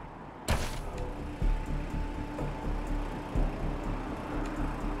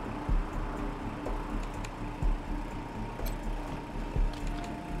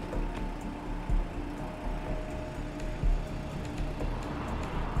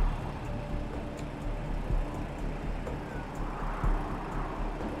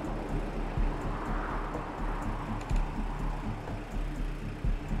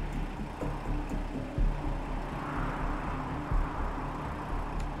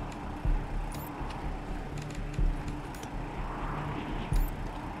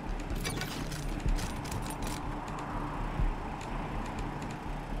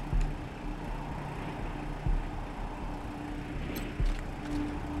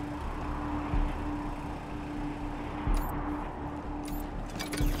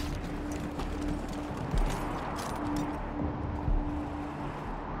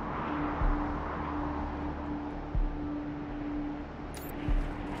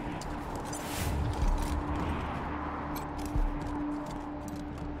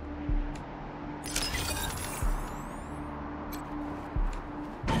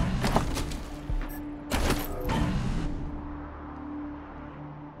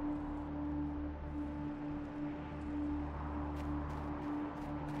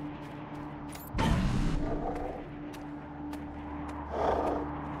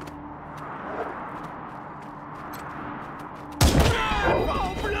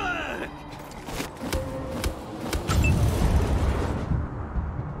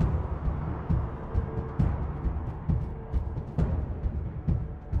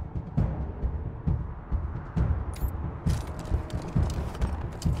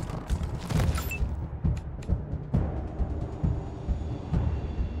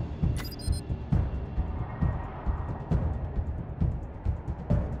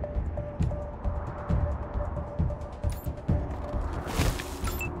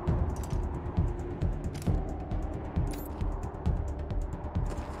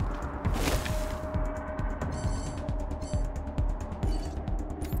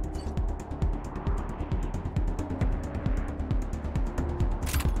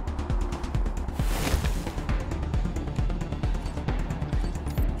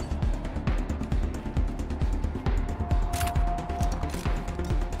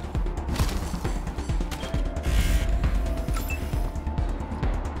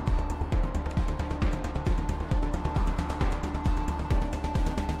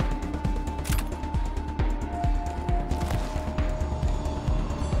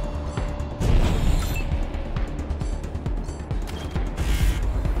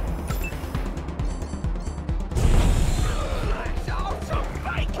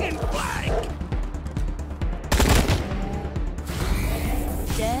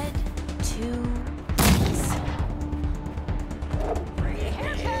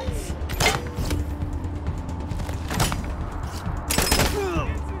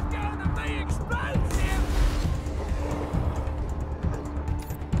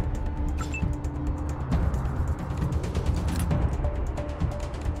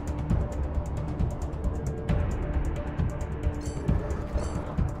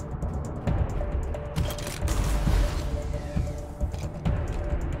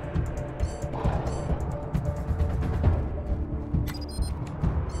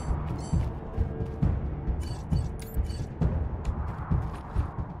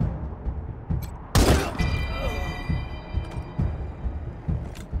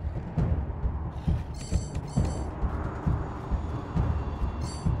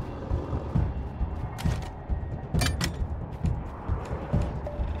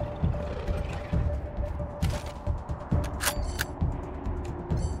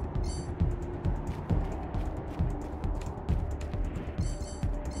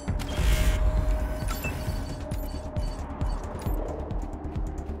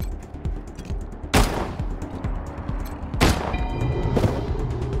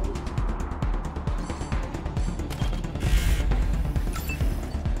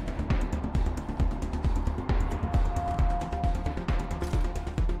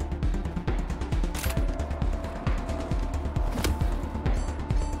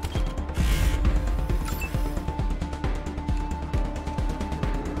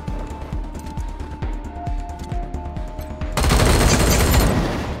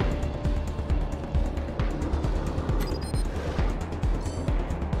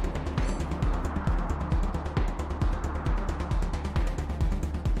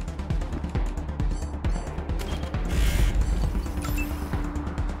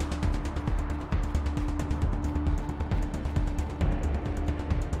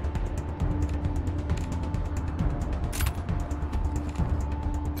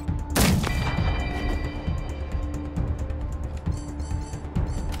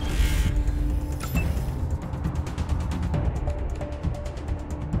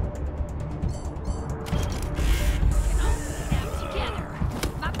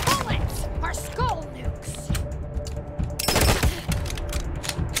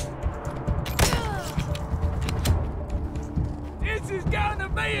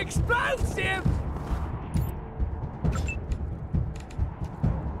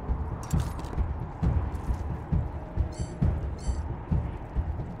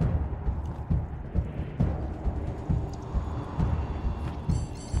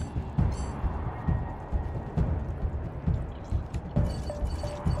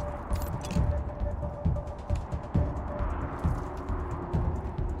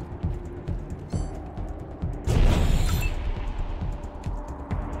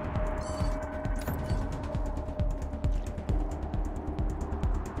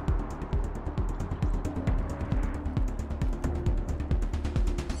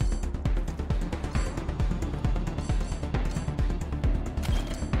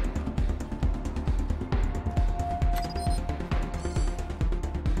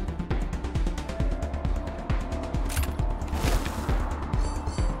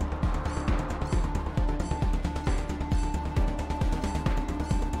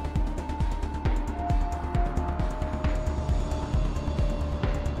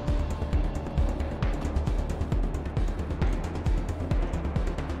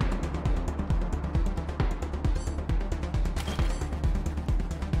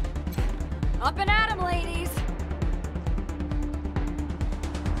 Up and at 'em, ladies!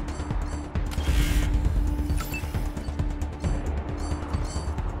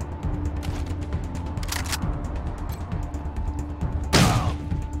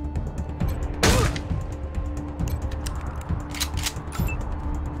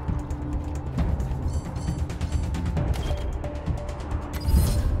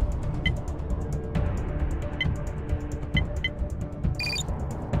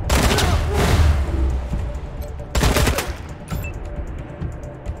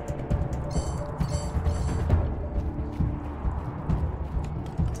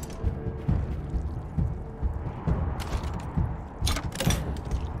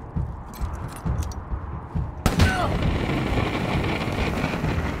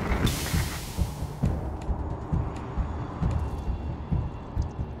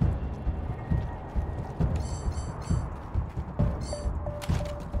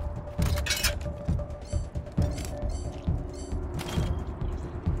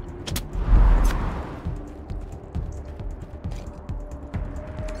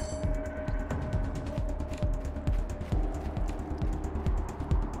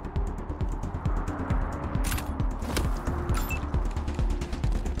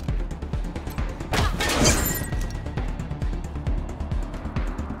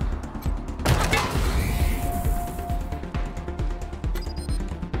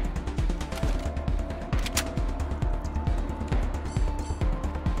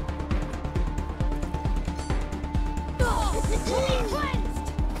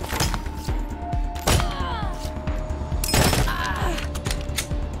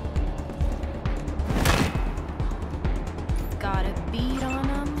 Got a bead on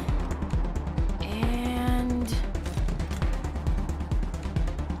them. And...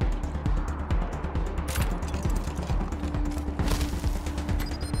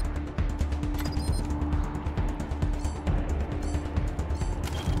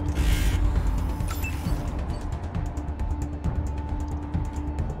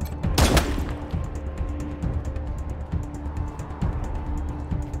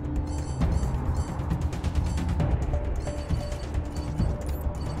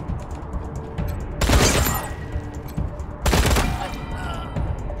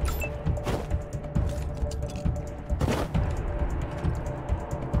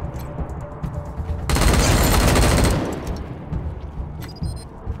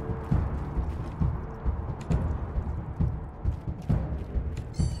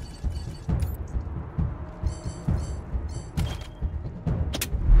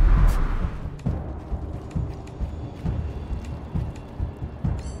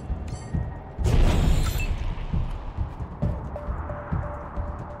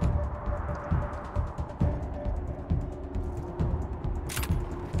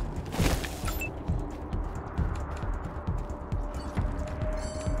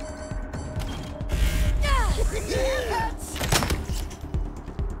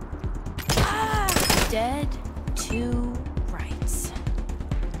 Dead to rights.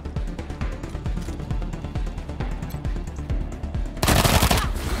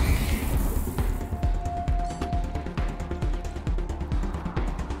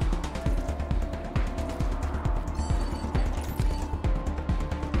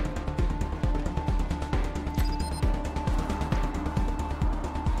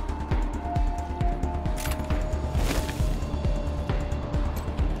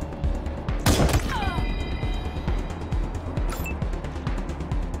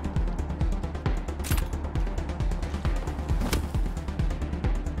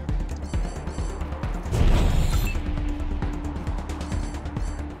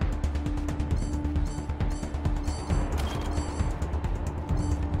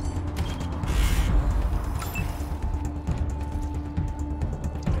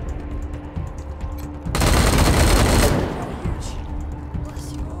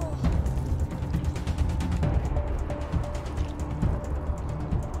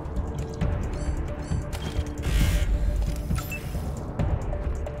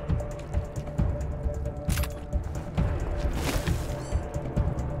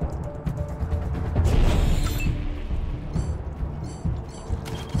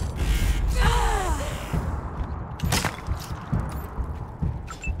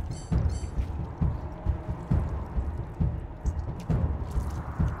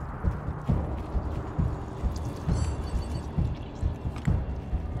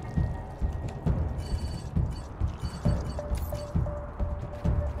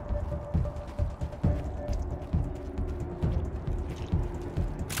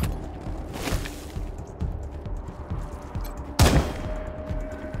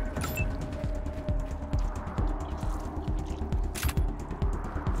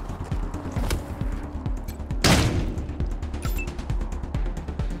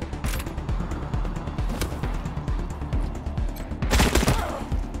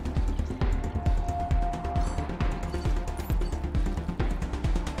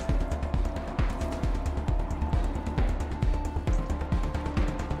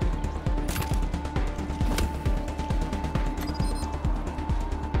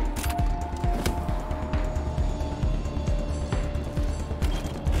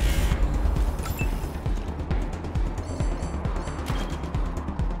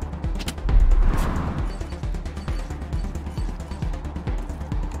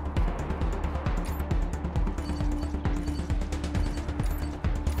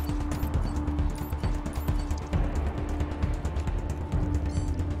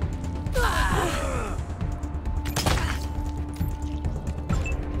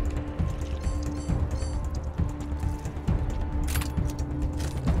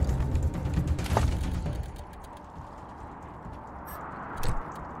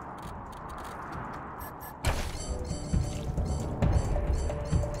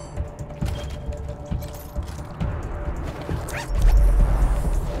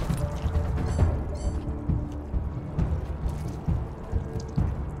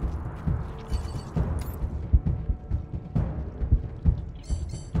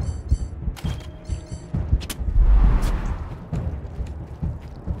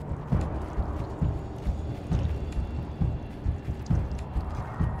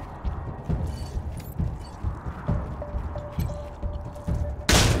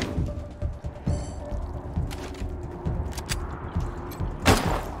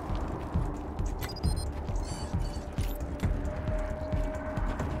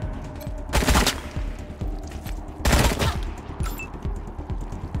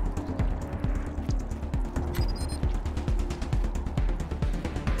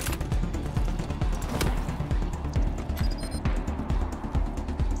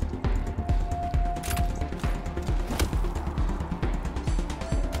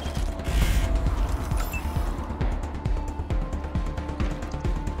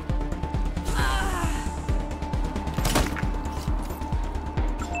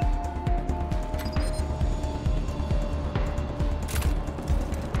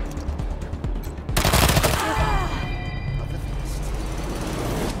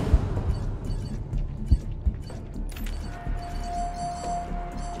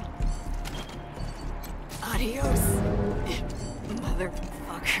 Adios,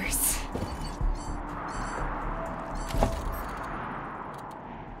 motherfuckers.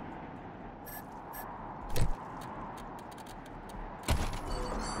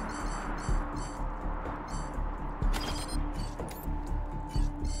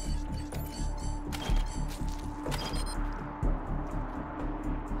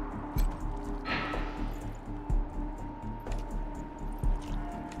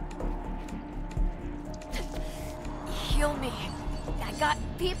 Kill me. I got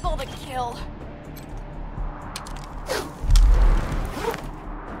people to kill.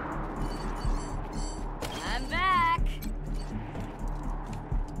 I'm back.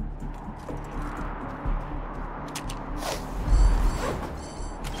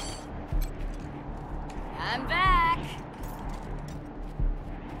 I'm back.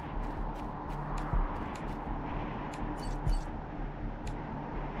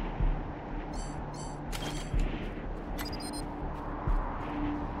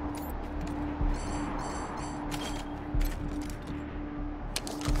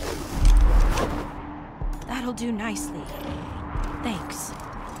 That'll do nicely. Thanks.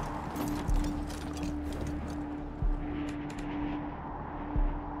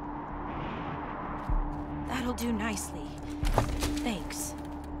 That'll do nicely. Thanks.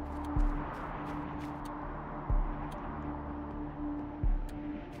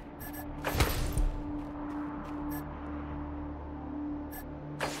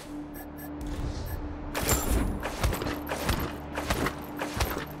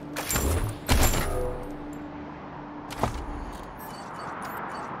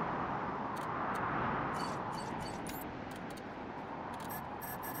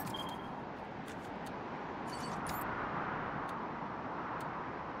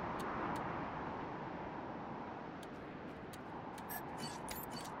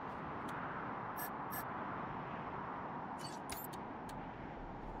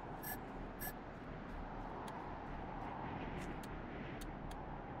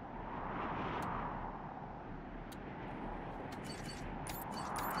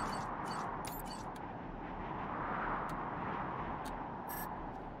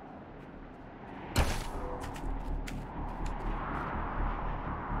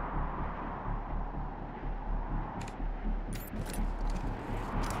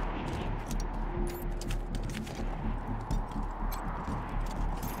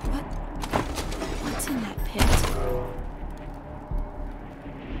 What's in that pit?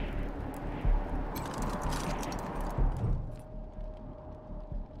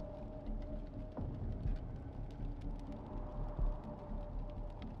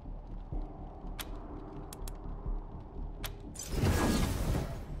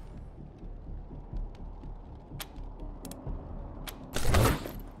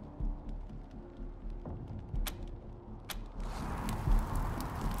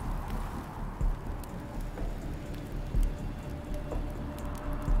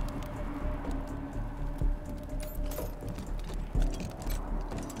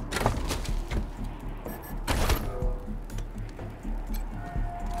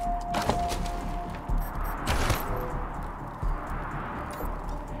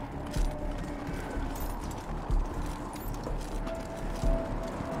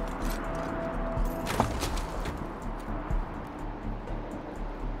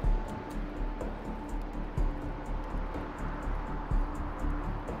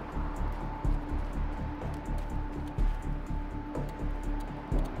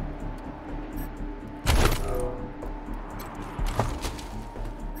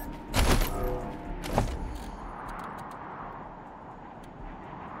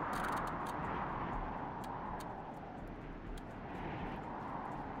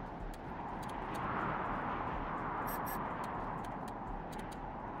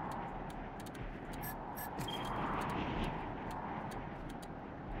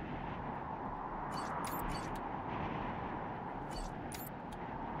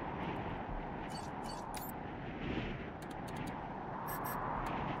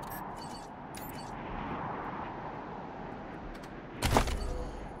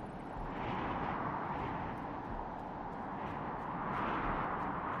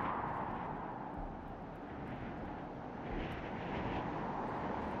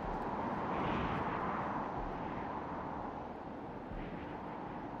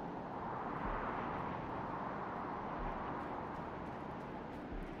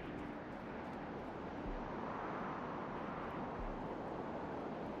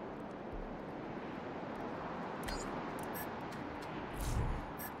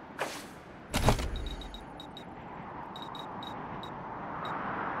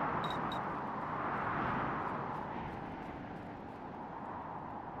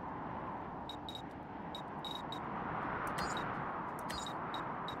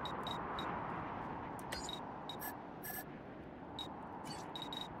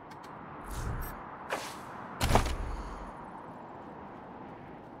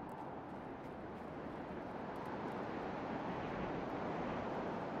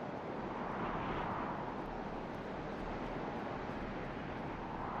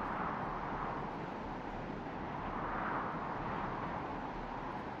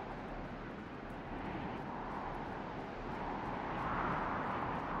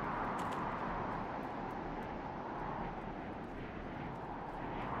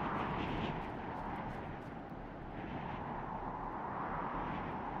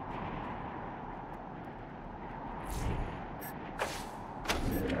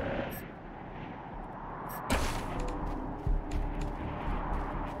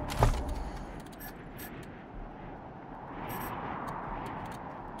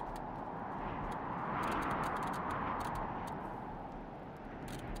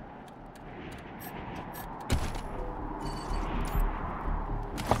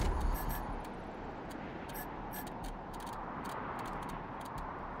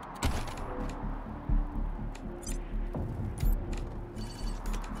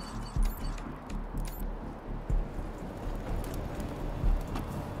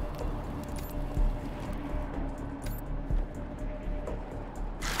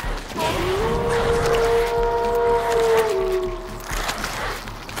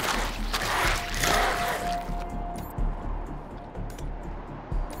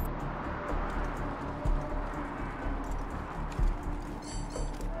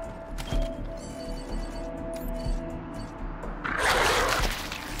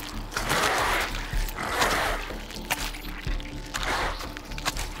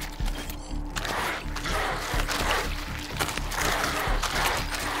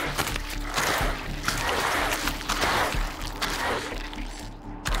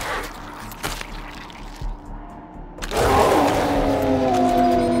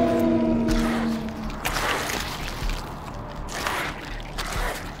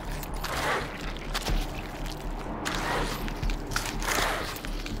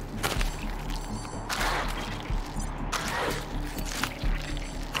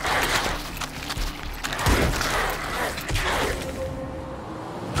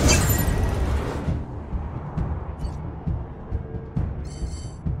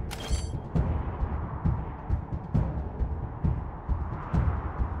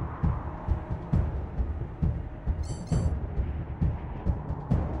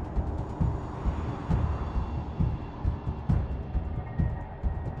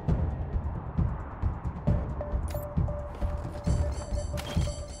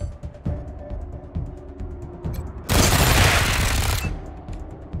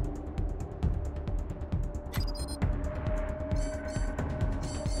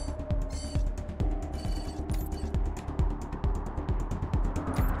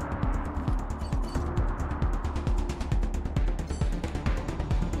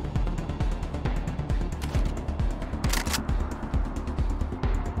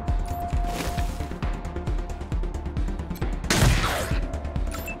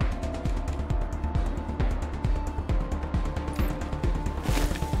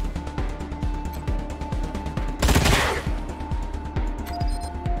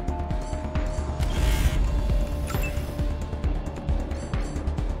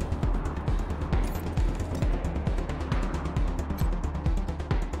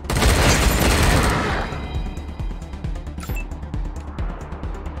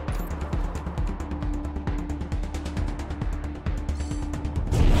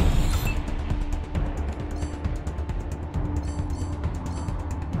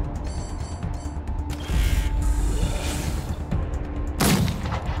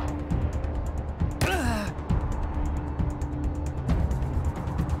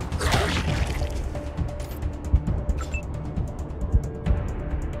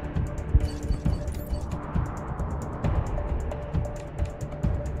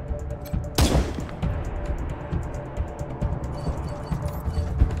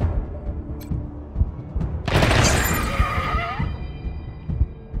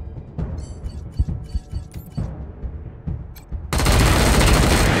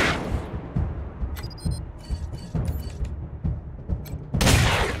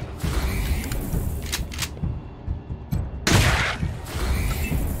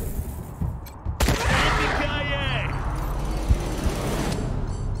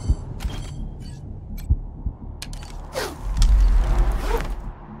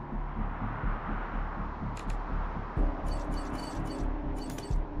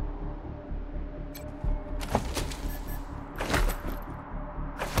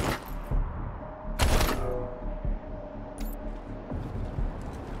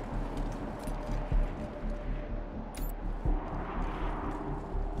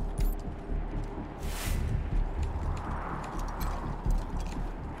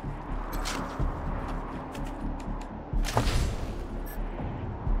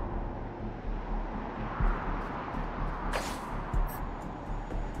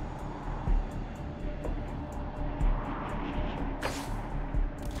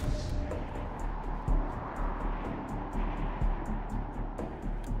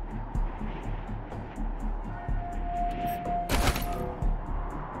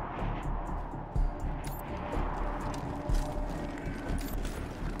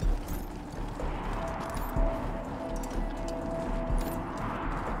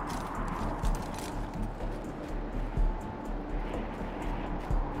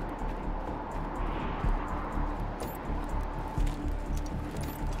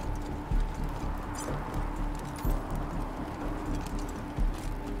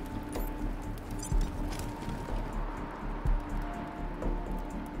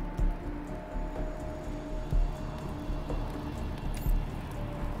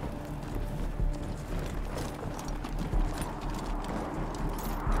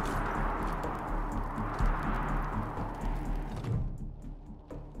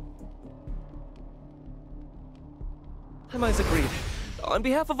 I'm Isaac Reed. On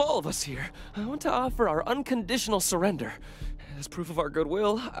behalf of all of us here, I want to offer our unconditional surrender. As proof of our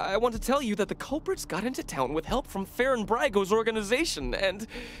goodwill, I want to tell you that the culprits got into town with help from Farron Brygo's organization, and...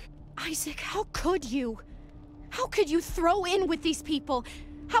 Isaac, how could you? How could you throw in with these people?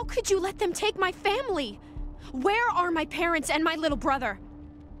 How could you let them take my family? Where are my parents and my little brother?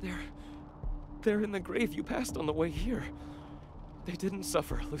 They're in the grave you passed on the way here. They didn't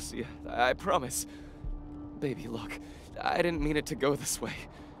suffer, Lucia. I promise. Baby, look, I didn't mean it to go this way.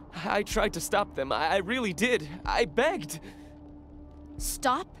 I tried to stop them. I really did. I begged.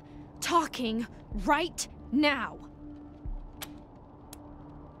 Stop talking right now.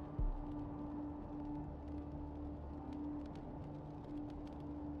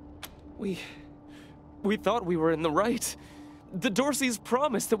 We thought we were in the right. The Dorseys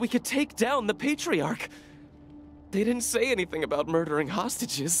promised that we could take down the Patriarch. They didn't say anything about murdering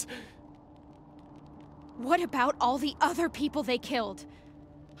hostages. What about all the other people they killed?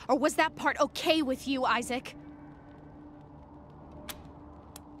 Or was that part okay with you, Isaac?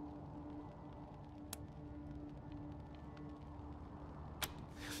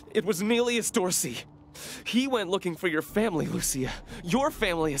 It was Nelius Dorsey. He went looking for your family, Lucia. Your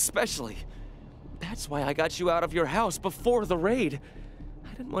family especially. That's why I got you out of your house before the raid.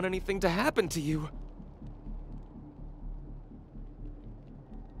 I didn't want anything to happen to you.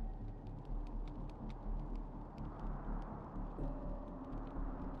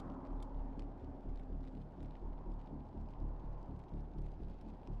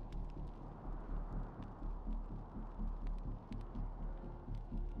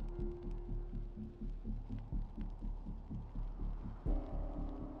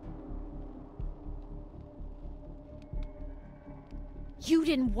 You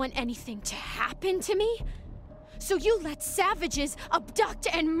didn't want anything to happen to me? So you let savages abduct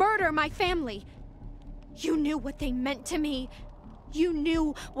and murder my family. You knew what they meant to me. You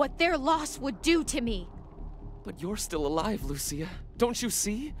knew what their loss would do to me. But you're still alive, Lucia. Don't you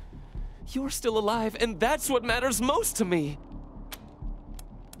see? You're still alive, and that's what matters most to me.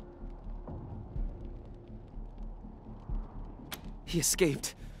 He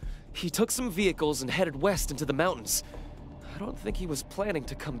escaped. He took some vehicles and headed west into the mountains. I don't think he was planning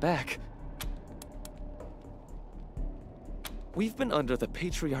to come back. We've been under the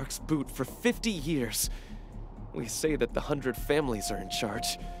Patriarch's boot for 50 years. We say that the 100 families are in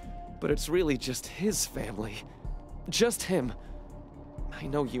charge, but it's really just his family. Just him. I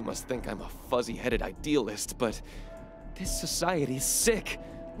know you must think I'm a fuzzy-headed idealist, but this society's sick.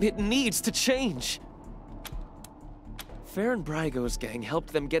 It needs to change. Farron Brygo's gang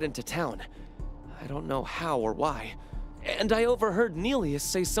helped them get into town. I don't know how or why. And I overheard Nelius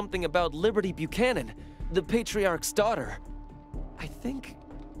say something about Liberty Buchanan, the Patriarch's daughter. I think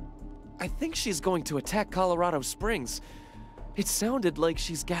she's going to attack Colorado Springs. It sounded like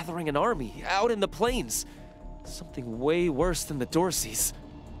she's gathering an army out in the plains. Something way worse than the Dorseys.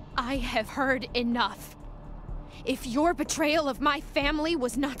 I have heard enough. If your betrayal of my family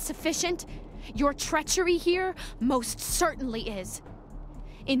was not sufficient, your treachery here most certainly is.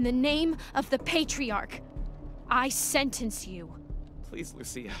 In the name of the Patriarch, I sentence you. Please,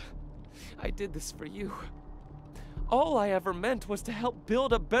 Lucia. I did this for you. All I ever meant was to help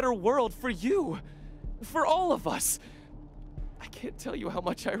build a better world for you. For all of us. I can't tell you how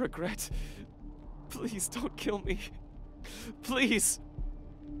much I regret. Please don't kill me. Please.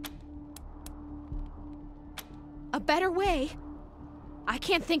 A better way? I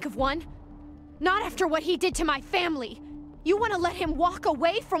can't think of one. Not after what he did to my family. You want to let him walk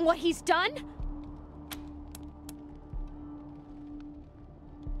away from what he's done?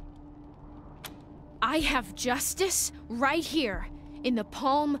 I have justice right here in the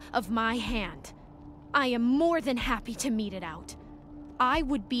palm of my hand. I am more than happy to mete it out. I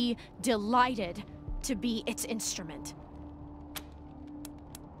would be delighted to be its instrument.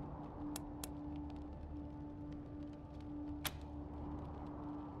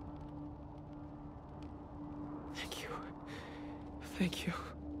 Thank you.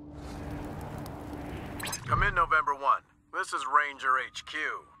 Come in, November 1. This is Ranger HQ.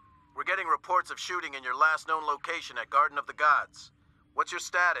 We're getting reports of shooting in your last known location at Garden of the Gods. What's your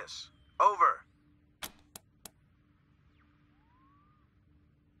status? Over.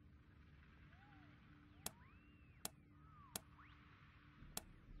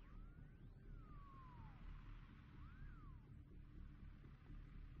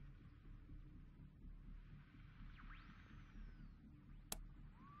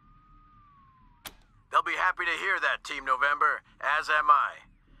 They'll be happy to hear that, Team November, as am I.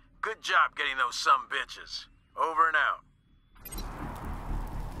 Good job getting those sumbitches. Over and out.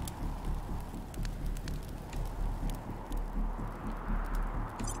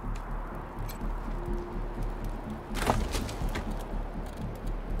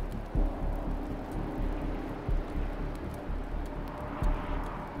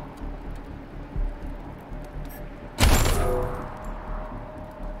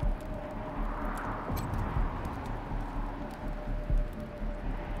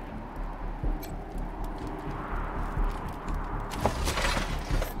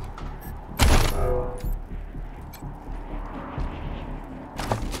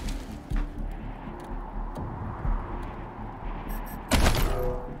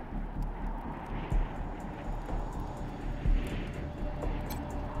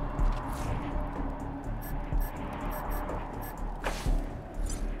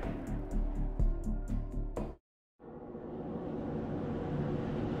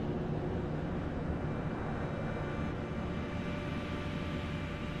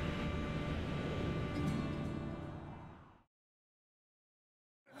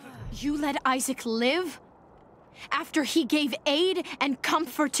 You let Isaac live? After he gave aid and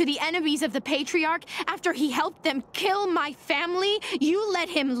comfort to the enemies of the Patriarch? After he helped them kill my family? You let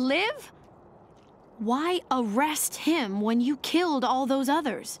him live? Why arrest him when you killed all those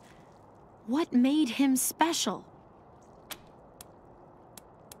others? What made him special?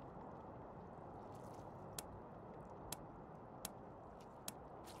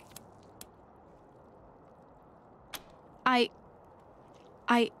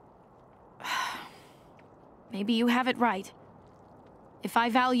 Maybe you have it right. If I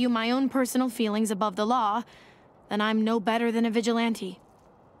value my own personal feelings above the law, then I'm no better than a vigilante.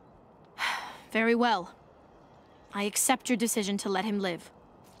 Very well. I accept your decision to let him live.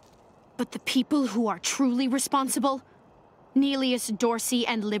 But the people who are truly responsible, Neelius Dorsey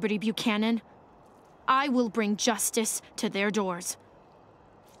and Liberty Buchanan, I will bring justice to their doors.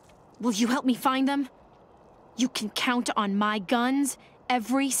 Will you help me find them? You can count on my guns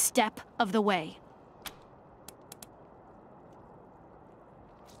every step of the way.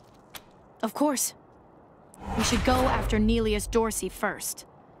 Of course. We should go after Neelius Dorsey first.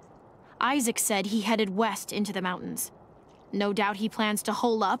 Isaac said he headed west into the mountains. No doubt he plans to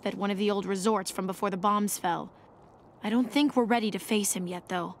hole up at one of the old resorts from before the bombs fell. I don't think we're ready to face him yet,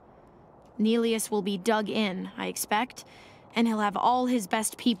 though. Neelius will be dug in, I expect, and he'll have all his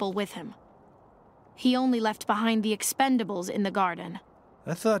best people with him. He only left behind the expendables in the garden.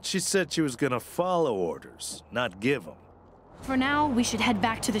 I thought she said she was gonna follow orders, not give them. For now, we should head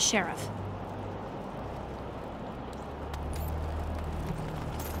back to the sheriff.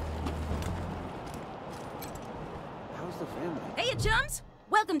 How's the family? Hey, chums!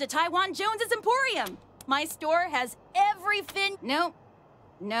 Welcome to Taiwan Jones's Emporium. My store has everything. No.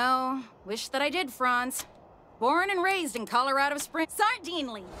 Wish that I did, Franz. Born and raised in Colorado Springs,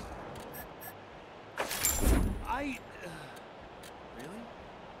 Sardinely. Really?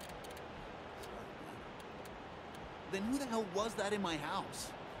 Then who the hell was that in my house?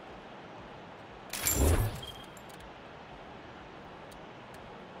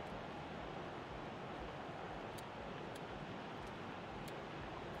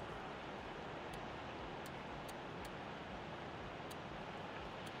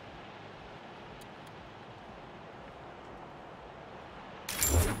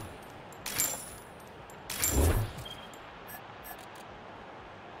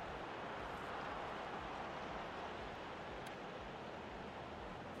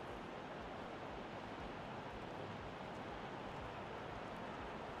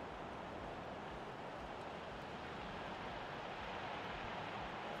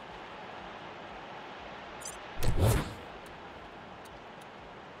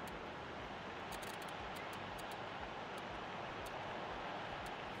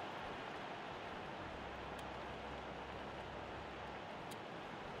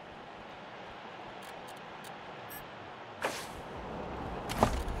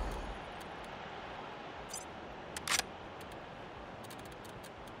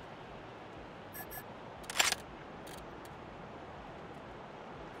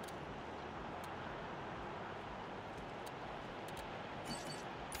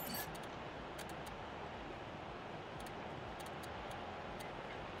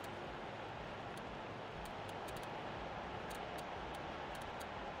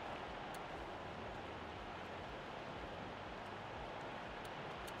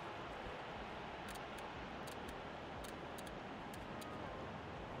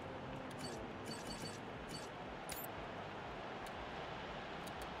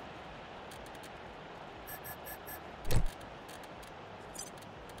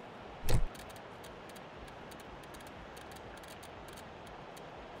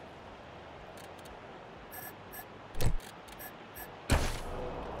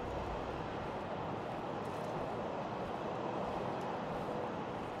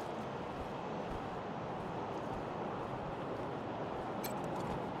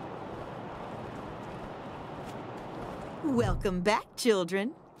 Welcome back,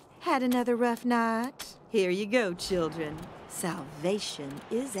 children. Had another rough night? Here you go, children. Salvation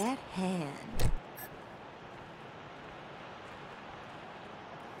is at hand.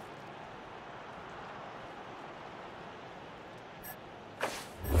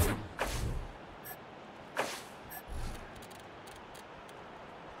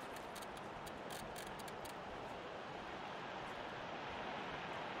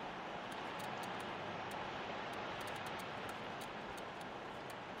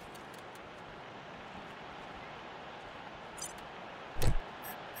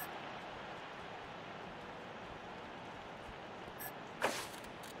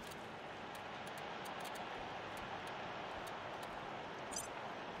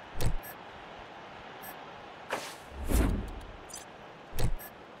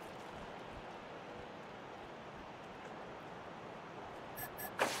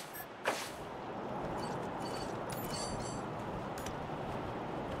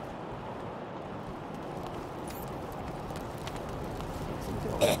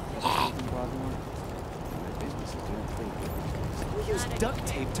 We used duct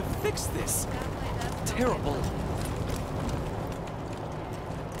tape to fix this. Terrible.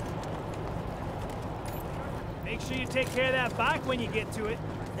 Make sure you take care of that bike when you get to it.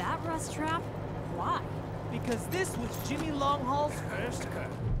 That rust trap? Why? Because this was Jimmy Longhaul's first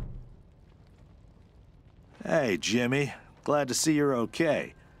cut. Hey, Jimmy. Glad to see you're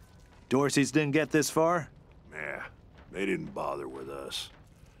okay. Dorsey's didn't get this far? Yeah, they didn't bother with us.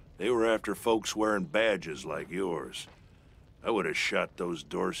 They were after folks wearing badges like yours. I would have shot those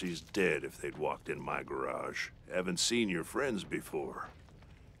Dorseys dead if they'd walked in my garage. Haven't seen your friends before.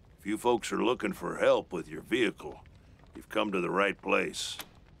 If you folks are looking for help with your vehicle, you've come to the right place.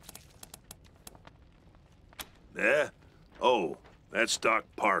 Yeah? Oh, that's Doc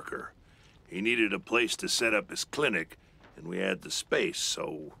Parker. He needed a place to set up his clinic, and we had the space,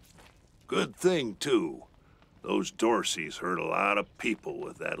 so... Good thing, too. Those Dorseys hurt a lot of people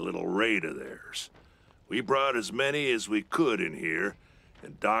with that little raid of theirs. We brought as many as we could in here,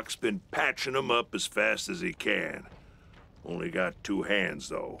 and Doc's been patching them up as fast as he can. Only got 2 hands,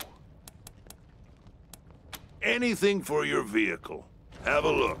 though. Anything for your vehicle. Have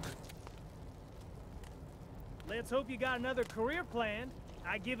a look. Let's hope you got another career planned.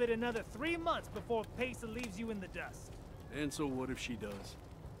 I give it another 3 months before Pesa leaves you in the dust. And so what if she does?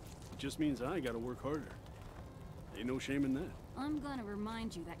 It just means I gotta work harder. Ain't no shame in that. I'm gonna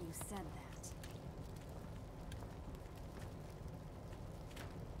remind you that you said that.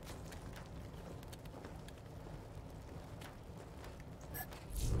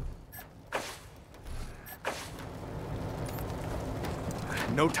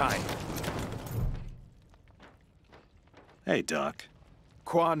 No time. Hey, Doc.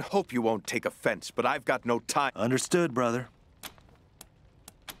 Quan, hope you won't take offense, but I've got no time. Understood, brother.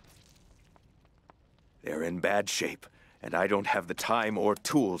 They're in bad shape, and I don't have the time or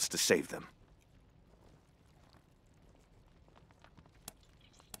tools to save them.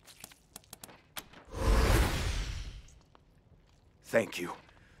 Thank you.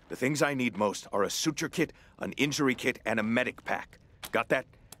 The things I need most are a suture kit, an injury kit, and a medic pack. Got that?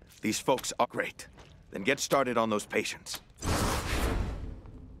 These folks are great. Then get started on those patients.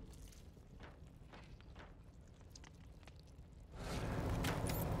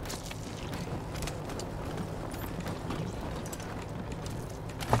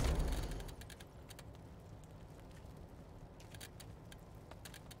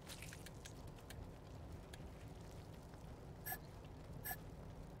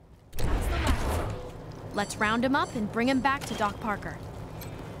 Let's round him up and bring him back to Doc Parker.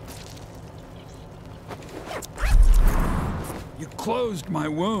 You closed my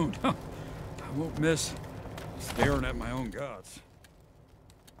wound. I won't miss staring at my own guts.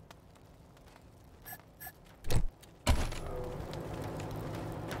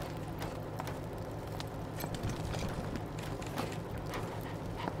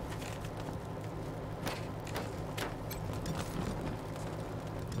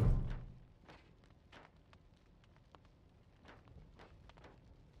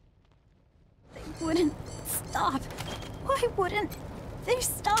 Wouldn't stop. Why wouldn't they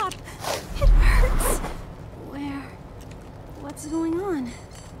stop? It hurts. Where? What's going on?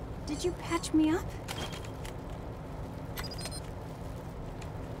 Did you patch me up?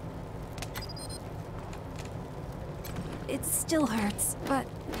 It still hurts, but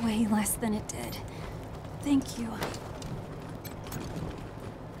way less than it did. Thank you.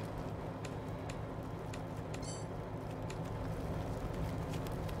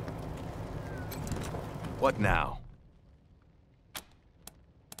 What now?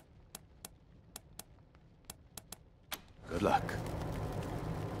 Good luck.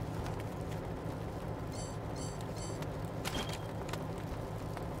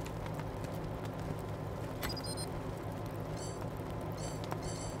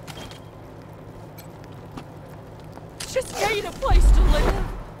 Just need a place to live.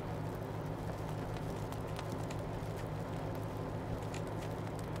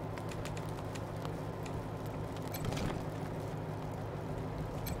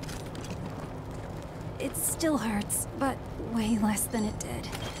 It still hurts, but way less than it did.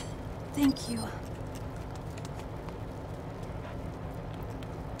 Thank you.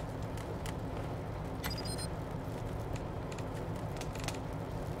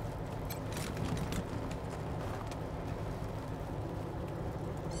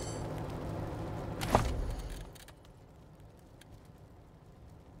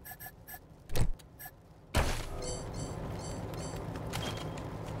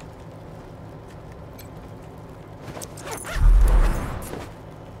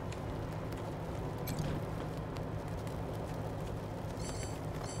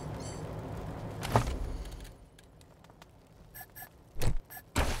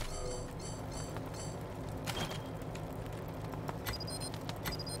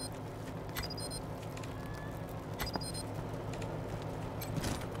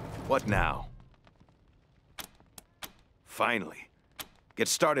 What now? Finally. Get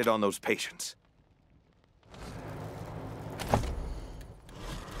started on those patients.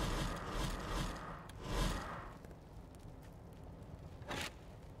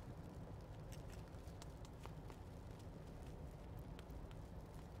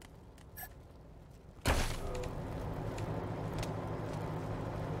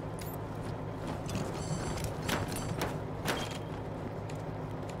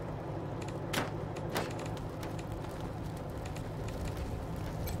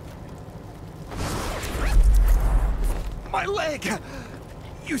 My leg!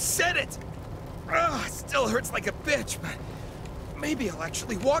 You said it! Ugh, still hurts like a bitch, but maybe I'll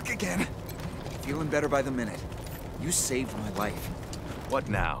actually walk again. Feeling better by the minute. You saved my life. What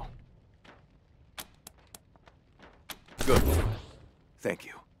now? Good. Thank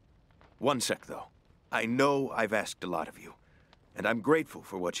you. One sec, though. I know I've asked a lot of you, and I'm grateful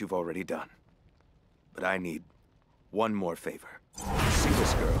for what you've already done. But I need one more favor. See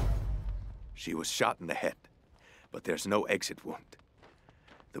this girl? She was shot in the head, but there's no exit wound.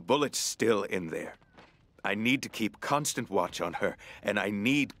 The bullet's still in there. I need to keep constant watch on her, and I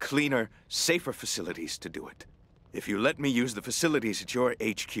need cleaner, safer facilities to do it. If you let me use the facilities at your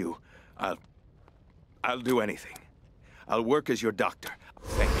HQ, I'll do anything. I'll work as your doctor.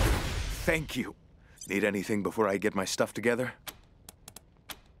 Thank you. Thank you. Need anything before I get my stuff together?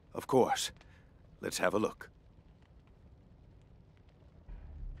 Of course. Let's have a look.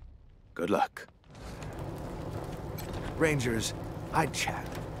 Good luck. Rangers, I'd chat,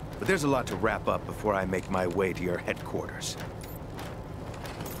 but there's a lot to wrap up before I make my way to your headquarters.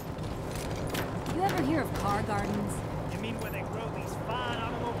 You ever hear of car gardens? You mean where they grow these fine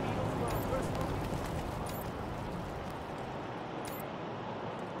automobiles for our personal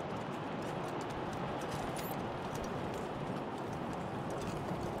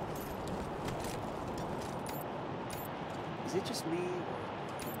use? Is it just me, or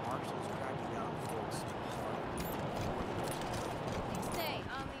the marshals cracking down folks? Stay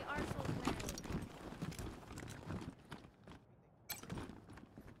on the Arsenal's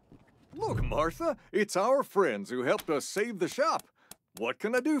Look, Martha, it's our friends who helped us save the shop. What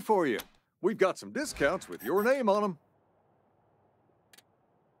can I do for you? We've got some discounts with your name on them.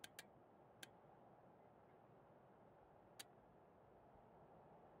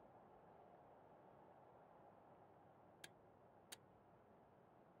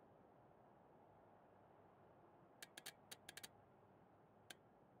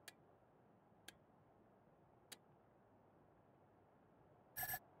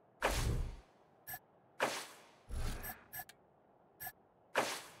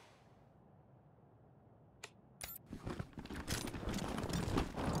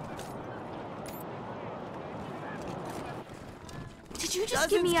 Did you just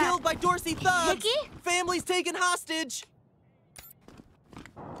Dozens give me a... killed by Dorsey thugs! hickey? Families taken hostage!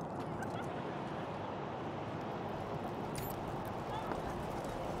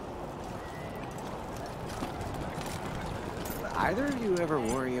 Either of you ever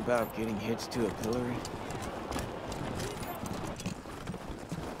worry about getting hitched to a pillory?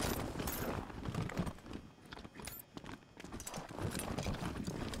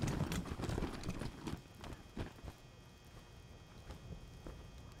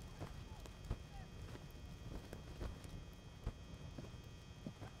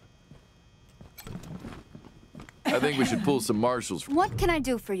 I think we should pull some marshals. What can I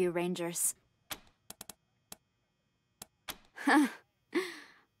do for you, Rangers?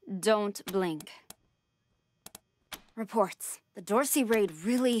 Don't blink. Reports. The Dorsey raid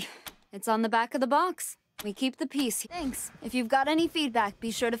really... It's on the back of the box. We keep the peace. Thanks. If you've got any feedback, be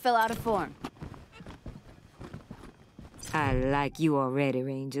sure to fill out a form. I like you already,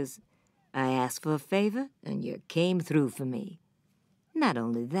 Rangers. I asked for a favor, and you came through for me. Not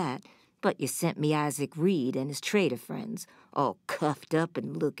only that, but you sent me Isaac Reed and his trader friends, all cuffed up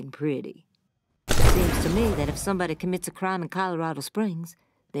and looking pretty. Seems to me that if somebody commits a crime in Colorado Springs,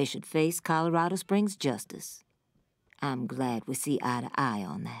 they should face Colorado Springs justice. I'm glad we see eye to eye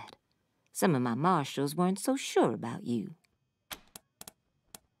on that. Some of my marshals weren't so sure about you.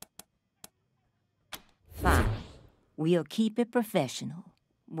 Fine. We'll keep it professional.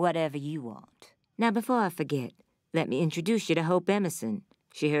 Whatever you want. Now, before I forget, let me introduce you to Hope Emerson.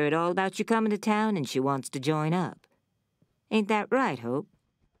 She heard all about you coming to town and she wants to join up. Ain't that right, Hope?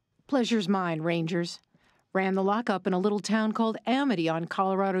 Pleasure's mine, Rangers. Ran the lockup in a little town called Amity on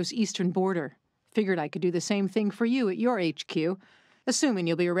Colorado's eastern border. Figured I could do the same thing for you at your HQ, assuming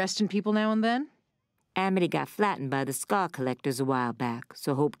you'll be arresting people now and then. Amity got flattened by the scar collectors a while back,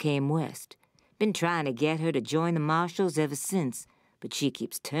 so Hope came west. Been trying to get her to join the marshals ever since, but she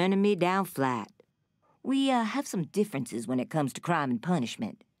keeps turning me down flat. We have some differences when it comes to crime and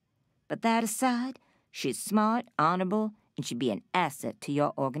punishment. But that aside, she's smart, honorable, and should be an asset to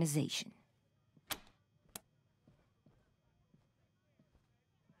your organization.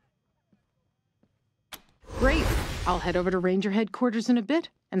 Great. I'll head over to Ranger headquarters in a bit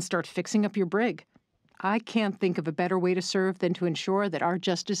and start fixing up your brig. I can't think of a better way to serve than to ensure that our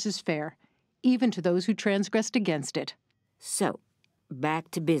justice is fair, even to those who transgressed against it. So,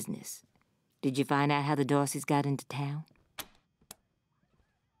 back to business. Did you find out how the Dorseys got into town?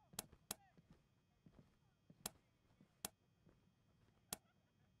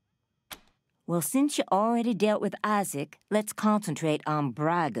 Well, since you already dealt with Isaac, let's concentrate on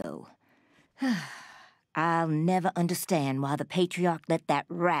Brago. I'll never understand why the Patriarch let that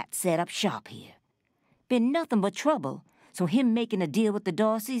rat set up shop here. Been nothing but trouble, so him making a deal with the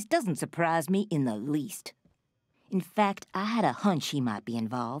Dorseys doesn't surprise me in the least. In fact, I had a hunch he might be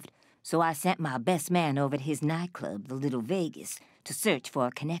involved, so I sent my best man over to his nightclub, the Little Vegas, to search for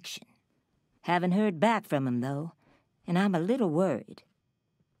a connection. Haven't heard back from him, though, and I'm a little worried.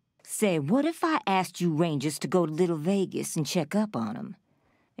 Say, what if I asked you Rangers to go to Little Vegas and check up on him?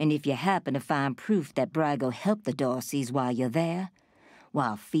 And if you happen to find proof that Brago helped the Dorseys while you're there,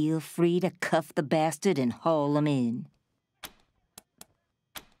 well, feel free to cuff the bastard and haul him in.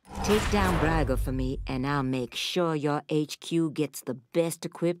 Take down Brago for me, and I'll make sure your HQ gets the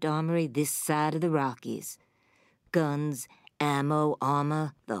best-equipped armory this side of the Rockies. Guns, ammo,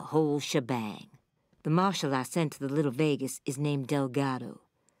 armor, the whole shebang. The marshal I sent to the Little Vegas is named Delgado.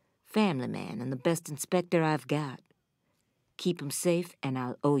 Family man and the best inspector I've got. Keep him safe, and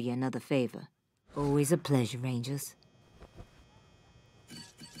I'll owe you another favor. Always a pleasure, Rangers.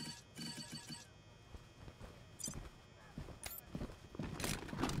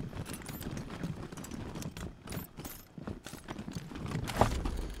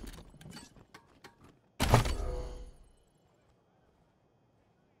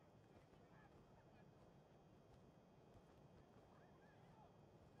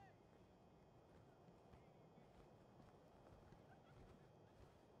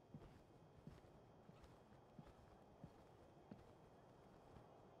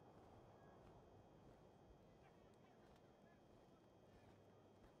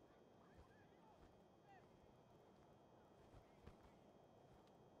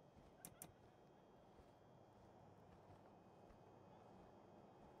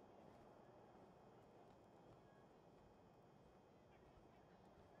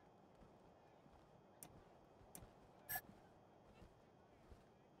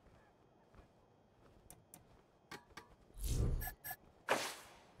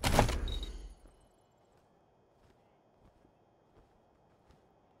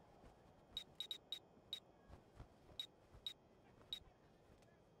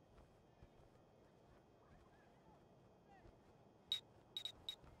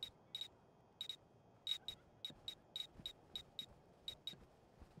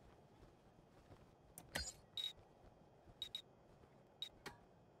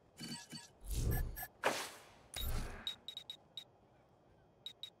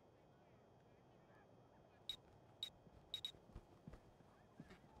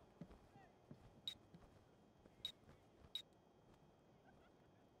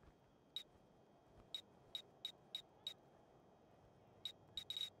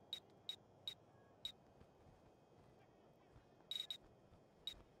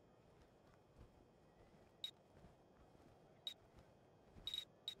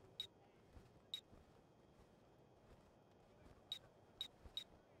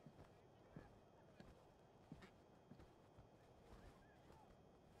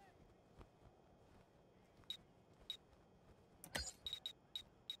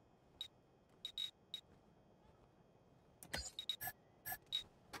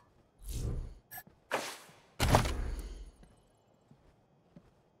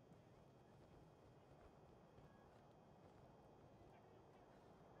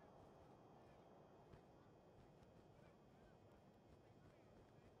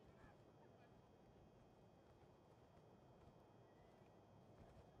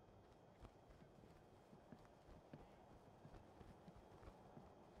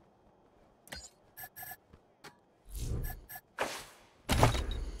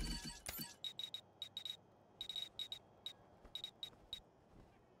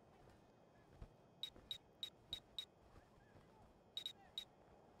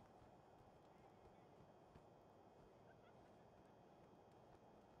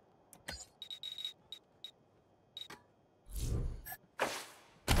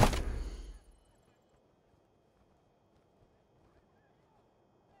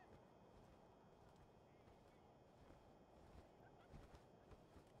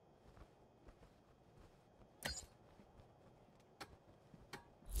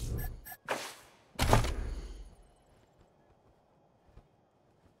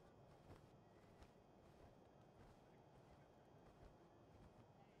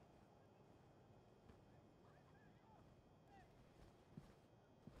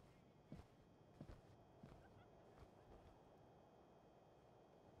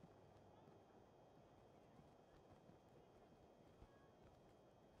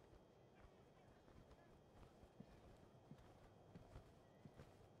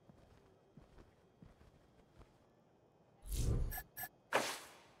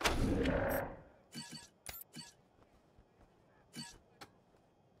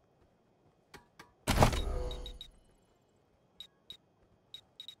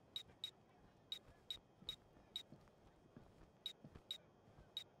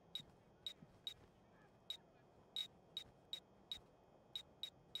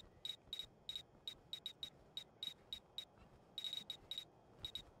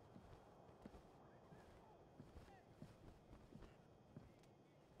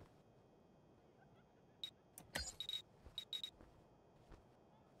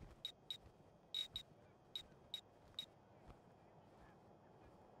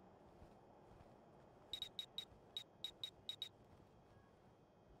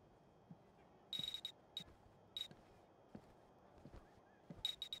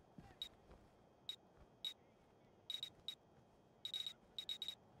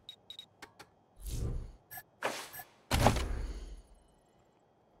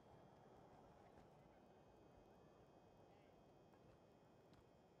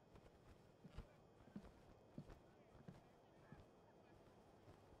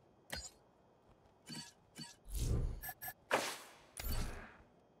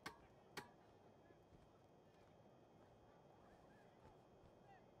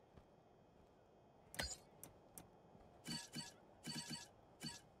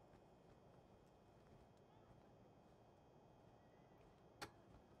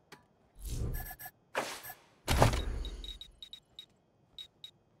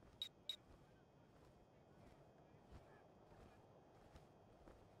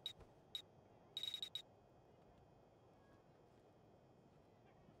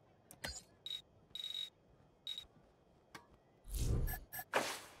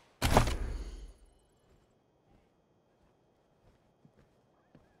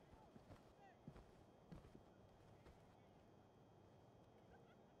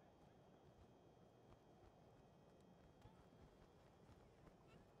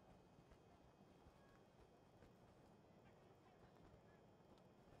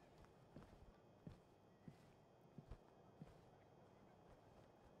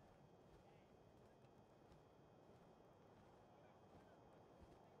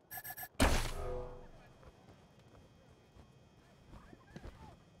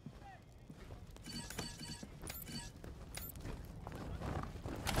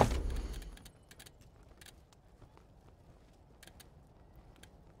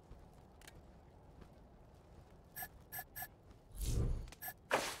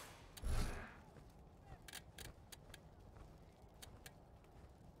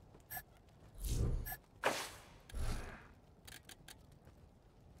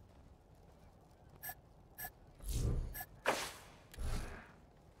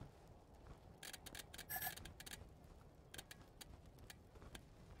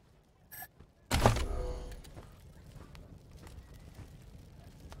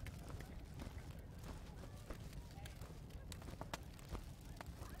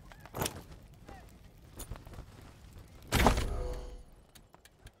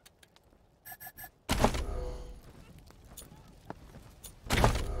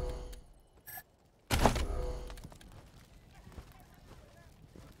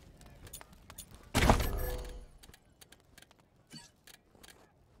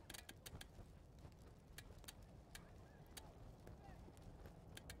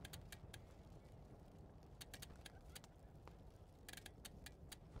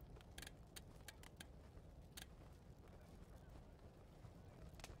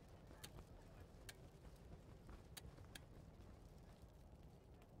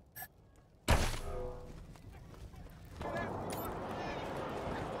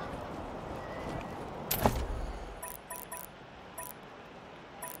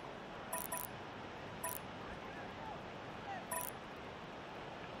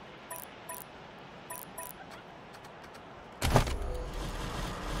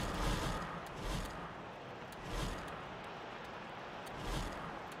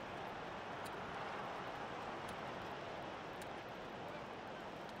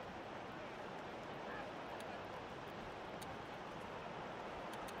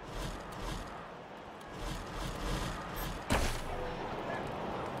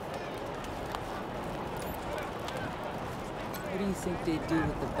 What do you think they do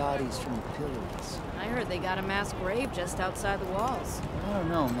with the bodies from the pillories? I heard they got a mass grave just outside the walls. I don't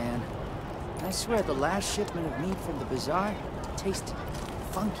know, man. I swear the last shipment of meat from the bazaar tasted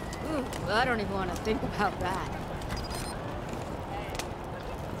funky. Ooh, well, I don't even want to think about that.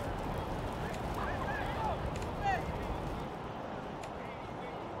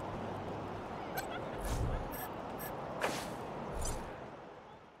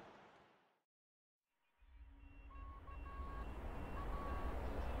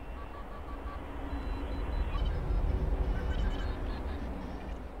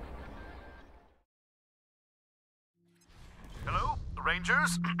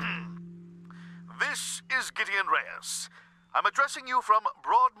 Rangers. This is Gideon Reyes. I'm addressing you from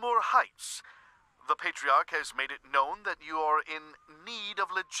Broadmoor Heights. The Patriarch has made it known that you are in need of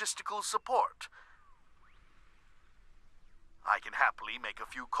logistical support. I can happily make a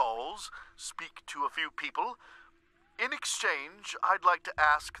few calls, speak to a few people. In exchange, I'd like to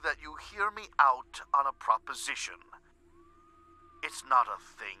ask that you hear me out on a proposition. It's not a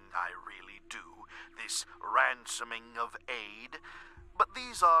thing I really do, this ransoming of aid, but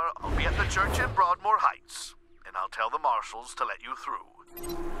I'll be at the church in Broadmoor Heights, and I'll tell the marshals to let you through.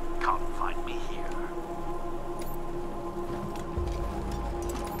 Come find me here.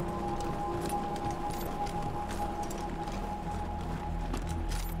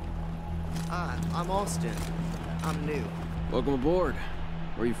 Hi, I'm Austin. I'm new. Welcome aboard.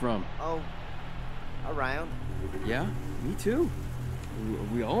 Where are you from? Oh, around. Yeah, me too.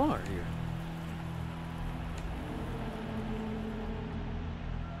 We all are here.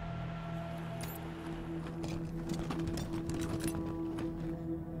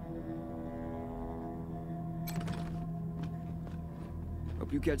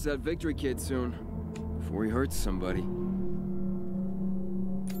 Hope you catch that victory kid soon, before he hurts somebody.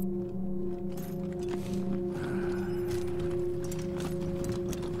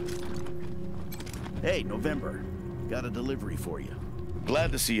 Hey, November. Got a delivery for you.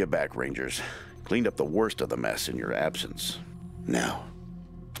 Glad to see you back, Rangers. Cleaned up the worst of the mess in your absence. Now,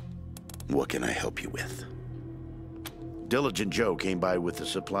 what can I help you with? Diligent Joe came by with the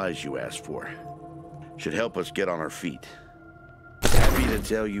supplies you asked for. Should help us get on our feet. Happy to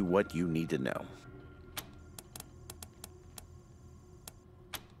tell you what you need to know.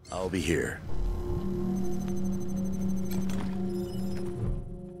 I'll be here.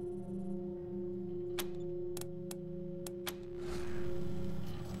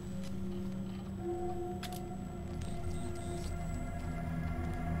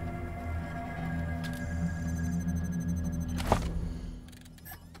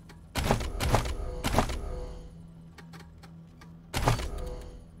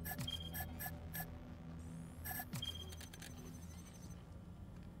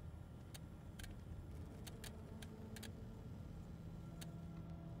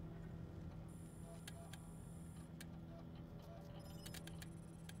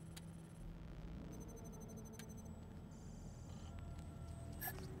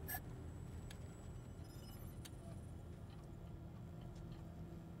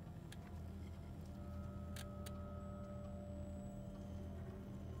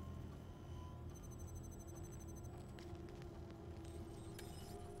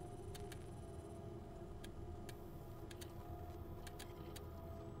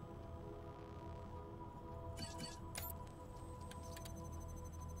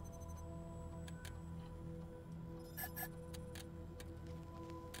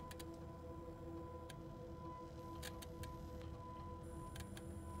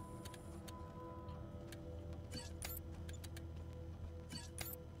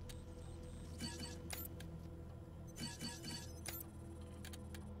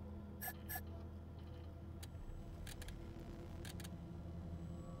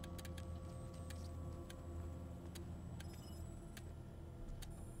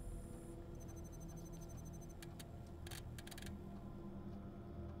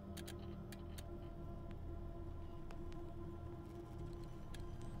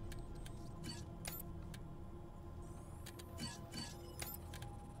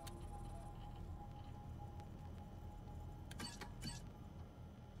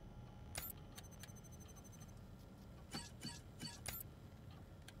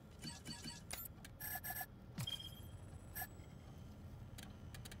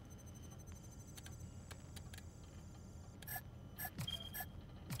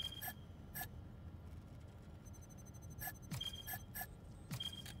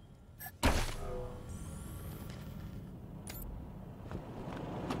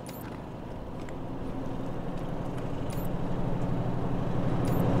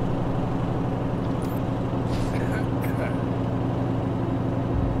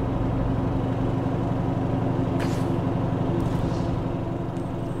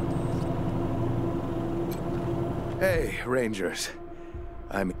 Hey, Rangers.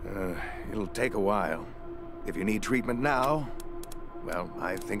 It'll take a while. If you need treatment now, well,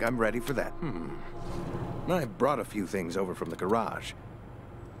 I think I'm ready for that. I brought a few things over from the garage.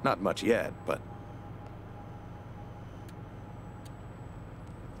 Not much yet, but...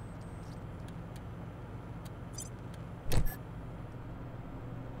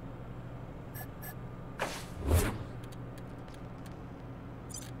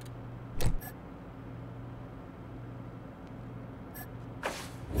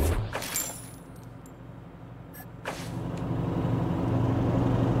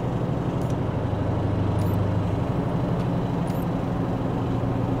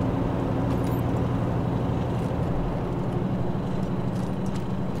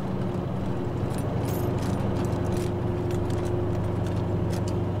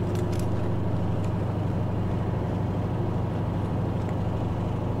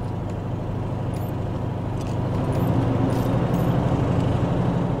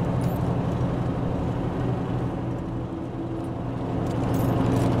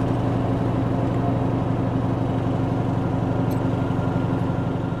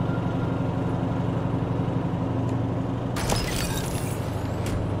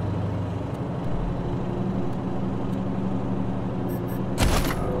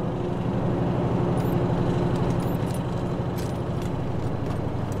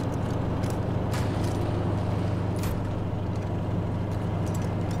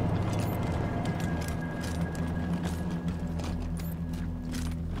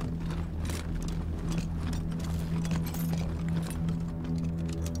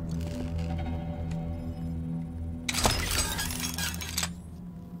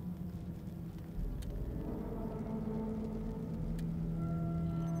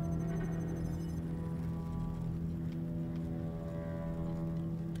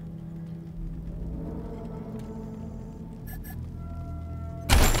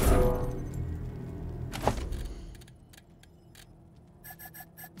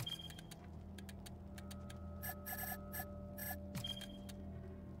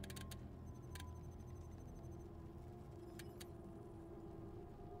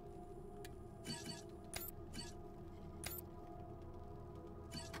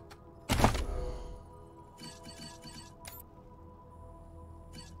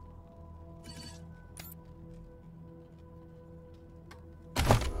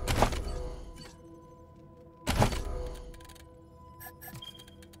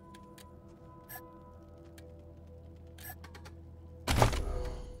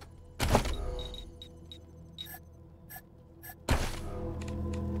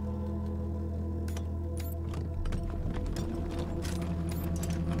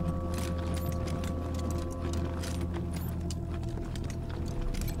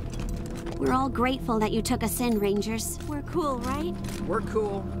 We're all grateful that you took us in, Rangers. We're cool, right? We're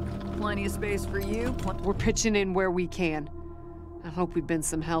cool. Plenty of space for you. We're pitching in where we can. I hope we've been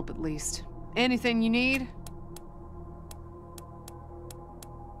some help at least. Anything you need?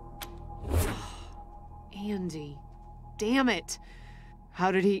 Andy. Damn it.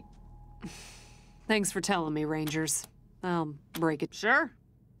 How did he... Thanks for telling me, Rangers. I'll break it. Sure.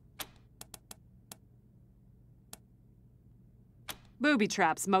 Booby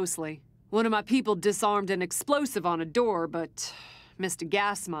traps, mostly. One of my people disarmed an explosive on a door, but missed a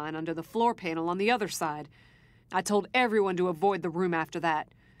gas mine under the floor panel on the other side. I told everyone to avoid the room after that.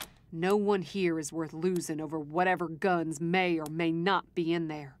 No one here is worth losing over whatever guns may or may not be in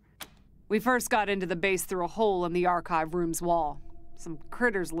there. We first got into the base through a hole in the archive room's wall. Some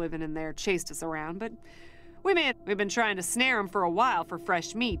critters living in there chased us around, but we've been trying to snare them for a while for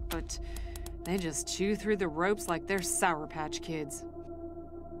fresh meat, but they just chew through the ropes like they're Sour Patch Kids.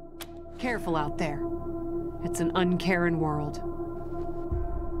 Careful out there. It's an uncaring world.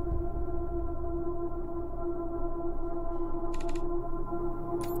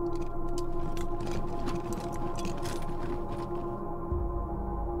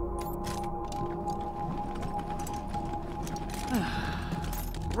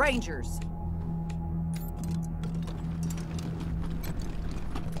 Rangers.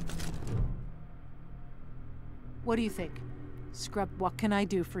 What do you think? Scrub, what can I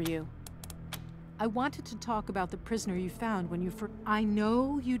do for you? I wanted to talk about the prisoner you found when you I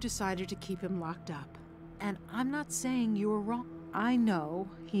know you decided to keep him locked up. And I'm not saying you were wrong. I know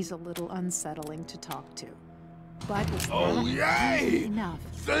he's a little unsettling to talk to. But it's not enough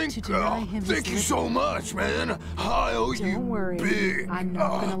to deny him Thank you so much, man. I owe you Don't worry. big. I'm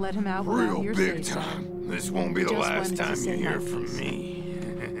not gonna let him out without real your big say-so. time. This won't be the Just last wanted to time you say hear my from piece. me.